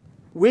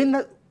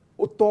when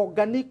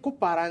utogani ku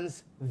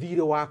balance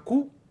thire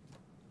waku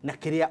na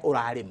kiria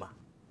urarima.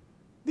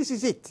 This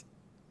is it.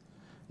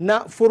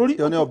 Na foruri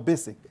iyo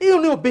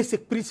nio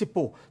basic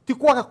principle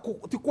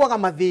tikwaga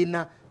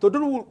mathina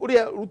tondu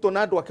uria ruto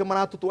na andu ake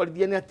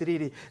maratutwarithia ni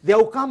atiriri there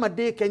will come a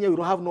day Kenya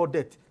will have no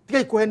debt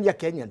tigai kuhenia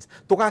Kenyans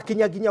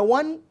tugakinya ginya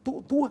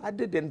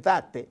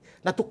 230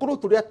 na tukorwo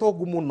turia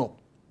togu muno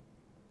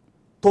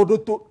tondu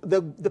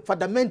the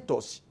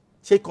fundamentals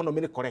cia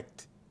economy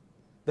correct,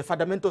 the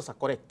fundamentals are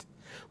correct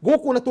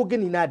goku na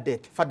tungeni na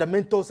debt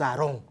fundamentals are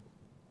wrong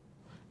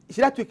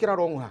ciratwikira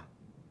wrong ha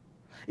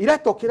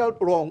iratokira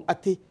wrong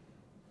ati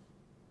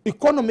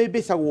economy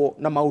basagwo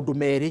na maundu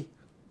meri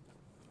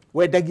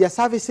wendagia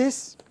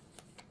services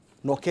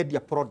no kendia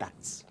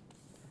products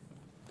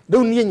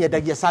riu nie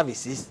nyendagia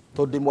services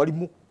tondu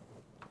mwarimu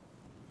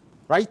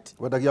right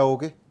wendagia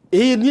ugi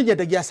nie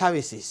nyendagia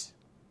services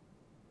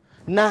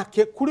na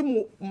ke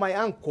kuri my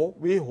uncle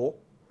wiho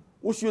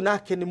ucio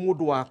nake ni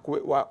mundu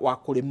wa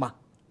kurima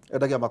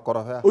endagia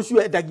makorofia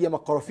ucio endagia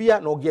makorofia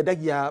no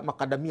ngiendagia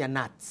macadamia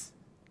nuts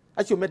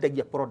acio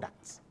mendagia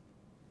products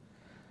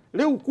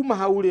riu kuma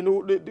hau ri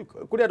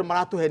kuri andu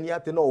maratuhenia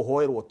ati no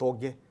uhoerwo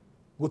tonge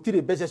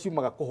gutire mbeca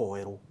ciumaga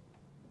kuhoerwo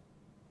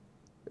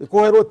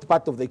kuhoerwo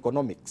part of the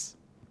economics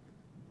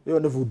yo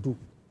ne voodoo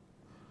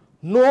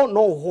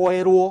no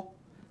hoerwo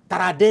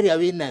taranda ĩrĩa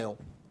wĩnayo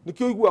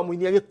nĩkĩo igua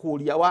mũini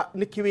agĩkũria wa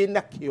nĩkĩ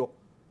wĩna kĩo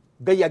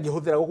Ngai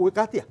angĩhũthĩra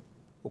gũgwĩka atĩa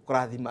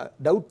gũkũrathima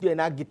Daudi arĩ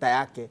na ngita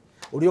yake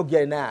ũrĩa ũngĩ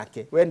arĩ na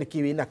yake we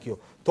nĩkĩ wĩna kĩo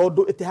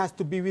tondũ it has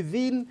to be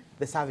within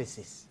the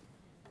services.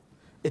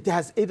 It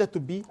has either to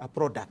be a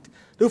product.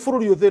 Rĩu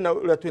bũrũri ũthĩna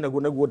ũrĩa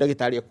twĩnaguo naguo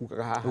ndagĩtarĩ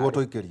akugaga haha. Nĩguo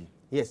tũikĩrie.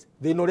 Yes,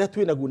 thĩna ũrĩa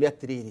twĩnaguo nĩ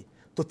atĩrĩrĩ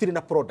tũtirĩ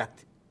na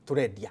product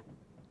tũrendia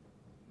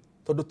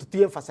tondũ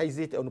tũti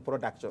emphasize it on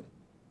production.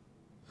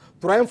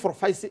 Tũra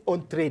emphasize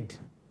on trade.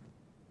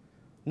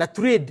 Na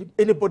trade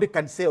anybody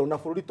can sell na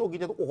bũrũri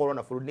tũnginya ũhoro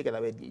na bũrũri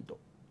nĩgetha wendie indo.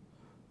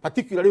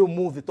 Particularly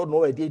ũmũthĩ tondũ no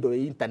wendie indo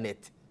ĩ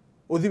internet.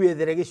 Uthi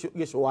wethere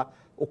gĩcũa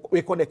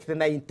wĩ connected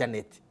na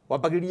internet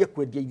wambagĩrĩrie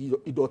kwendia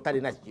indo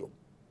ũtarĩ nacio.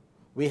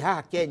 Wĩ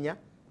haha Kenya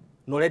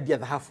no ũrendia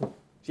thahabu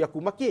cia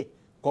kuma kĩ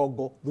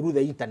Congo through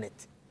the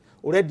internet.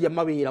 Ũrendia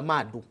mawĩra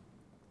ma andũ.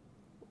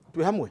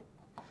 Twĩ hamwe.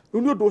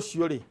 Rĩu nĩ ũndũ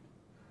ũcio rĩ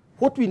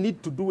what we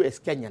need to do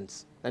as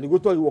Kenyans na nĩguo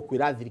twagĩrĩirwo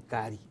kwĩra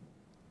thirikari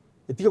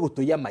ĩtige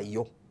gũtũiya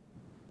maiyo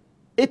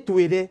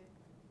ĩtwĩre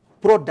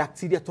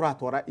products iria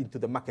tũratwara into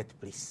the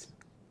marketplace.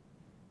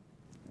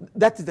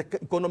 That is the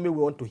economy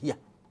we want to hear.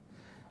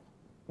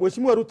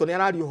 Mheshimiwa Ruto nĩ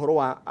araria ũhoro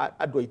wa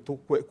andũ aitũ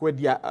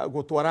kwendia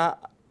gũtwara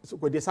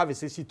kwendia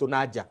services citũ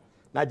na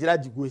njĩra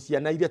njiguĩ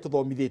ciana iria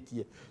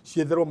tũthomithĩtie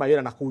cietherwo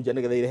mawĩra na kũu nja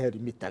nĩgetha irehe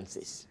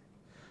remittances.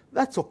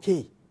 That's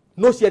okay.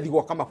 No ciathi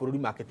gwaka mabũrũri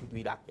make tu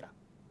irakĩra.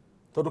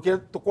 Tondũ kĩrĩa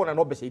tũkona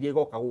no mbeca iria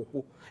igoka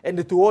gũkũ and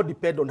it will all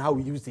depend on how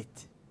we use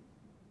it.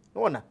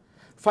 Nona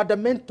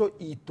fundamental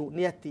itũ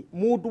nĩ atĩ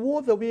mũndũ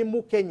wothe wĩ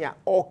Mũkenya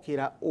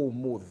okĩra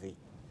ũmũthĩ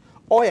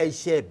oya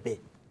icembe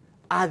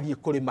athiĩ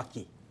kũrĩma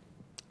kĩ.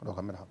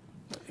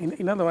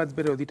 In other words,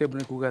 mbere ũthite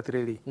mbere kuga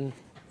atĩrĩrĩ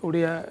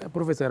ũrĩa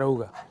professor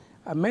arauga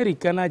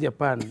America na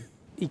Japan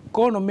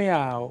economy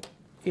yao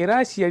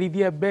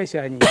ĩraciarithia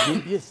mbeca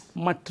nyingĩ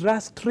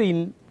matrust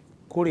train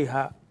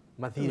kũrĩha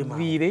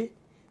mathirĩ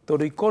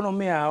tondũ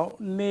economy yao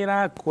nĩ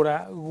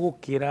ĩrakũra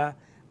gũkĩra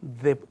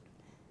the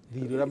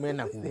thirĩ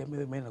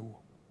ũrĩa menaguo.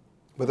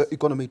 But the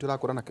economy itũ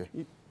ĩrakũra nake?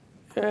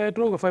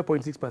 Turauga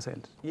 5.6%.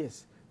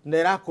 Yes. Na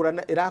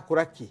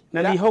ĩrakũra kĩ?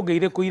 Na nĩ honge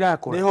irĩkũ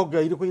irakũra? Nĩ honge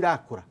irĩkũ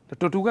irakũra?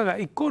 Tutugaga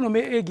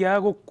economy ĩngĩaga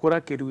gũkũra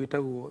kĩndũ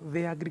gĩtagwo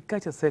the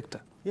agriculture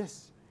sector.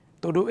 Yes.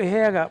 Tondũ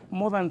ĩheaga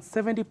more than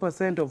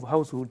 70% of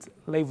households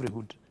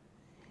livelihood.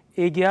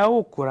 Ĩngĩaga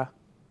gũkũra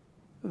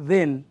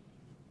then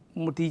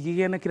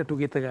mũtingĩgĩa na kĩrĩa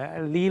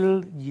tũgĩtaga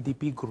real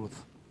GDP growth.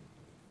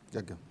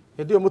 Hĩndĩ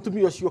ĩyo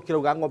mũtumia ũcio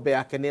ũkĩrauga ng'ombe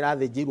yake nĩ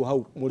ĩrathĩnjĩirwo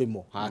hau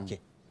mũrĩmo hake.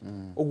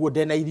 Ũguo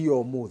ndena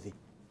irio ũmũthĩ.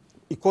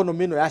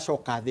 Economy ĩno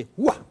yacoka thĩ.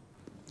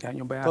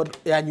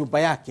 Ya nyumba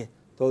yake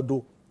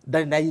tondũ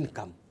ndarĩ na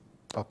income.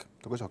 Okay,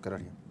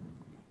 tũgũcokereria.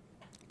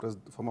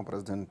 Former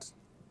President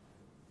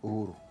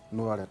Uhuru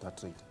no areta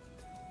trade.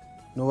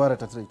 No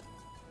areta trade.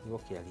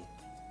 Nĩgũkĩaria.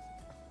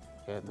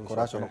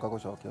 Kũraconoka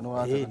gũcokia no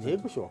areta. Nĩ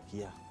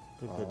ngũcokia.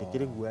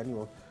 Ndĩkĩrĩ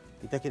guoyanio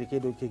itakĩrĩ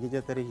kĩndũ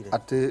kĩngĩnjetereire.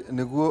 Atĩ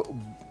nĩguo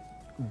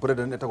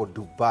Brendan etagwo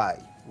Dubai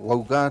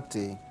wauga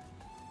atĩ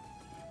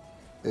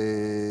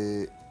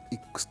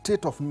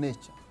state of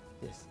nature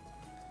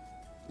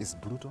is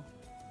brutal,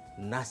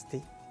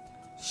 nasty,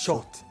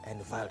 short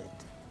and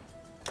violent.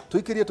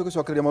 Tuikirie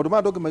tugicokereria maundu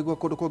ma ndongi maigua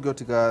kundu kungi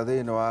otiga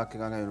thĩinĩ wa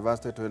Kĩng'ang'a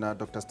University twina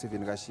Dr.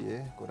 Stephen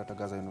Gachie kũrĩa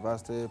Tangaza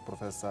University,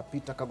 Professor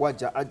Peter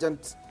Kagwanja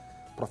agent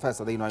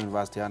professor thĩinĩ wa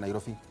University ya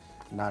Nairobi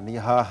na niĩ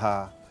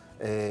haha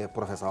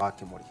professor wa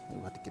Kĩmũri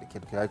hatikĩrĩ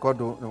kĩndũ kĩa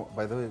ikondo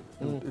by the way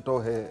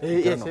itohe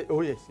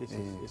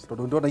yes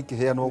tondũ ndona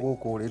ikĩheanwo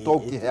gũkũ rĩ to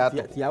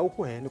ũkĩhea ti ya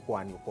gũkũhe nĩ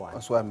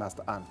kwani so I must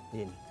earn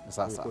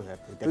sasa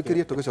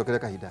tuikirie tugicokereria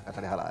kahinda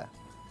gatarĩ haraya.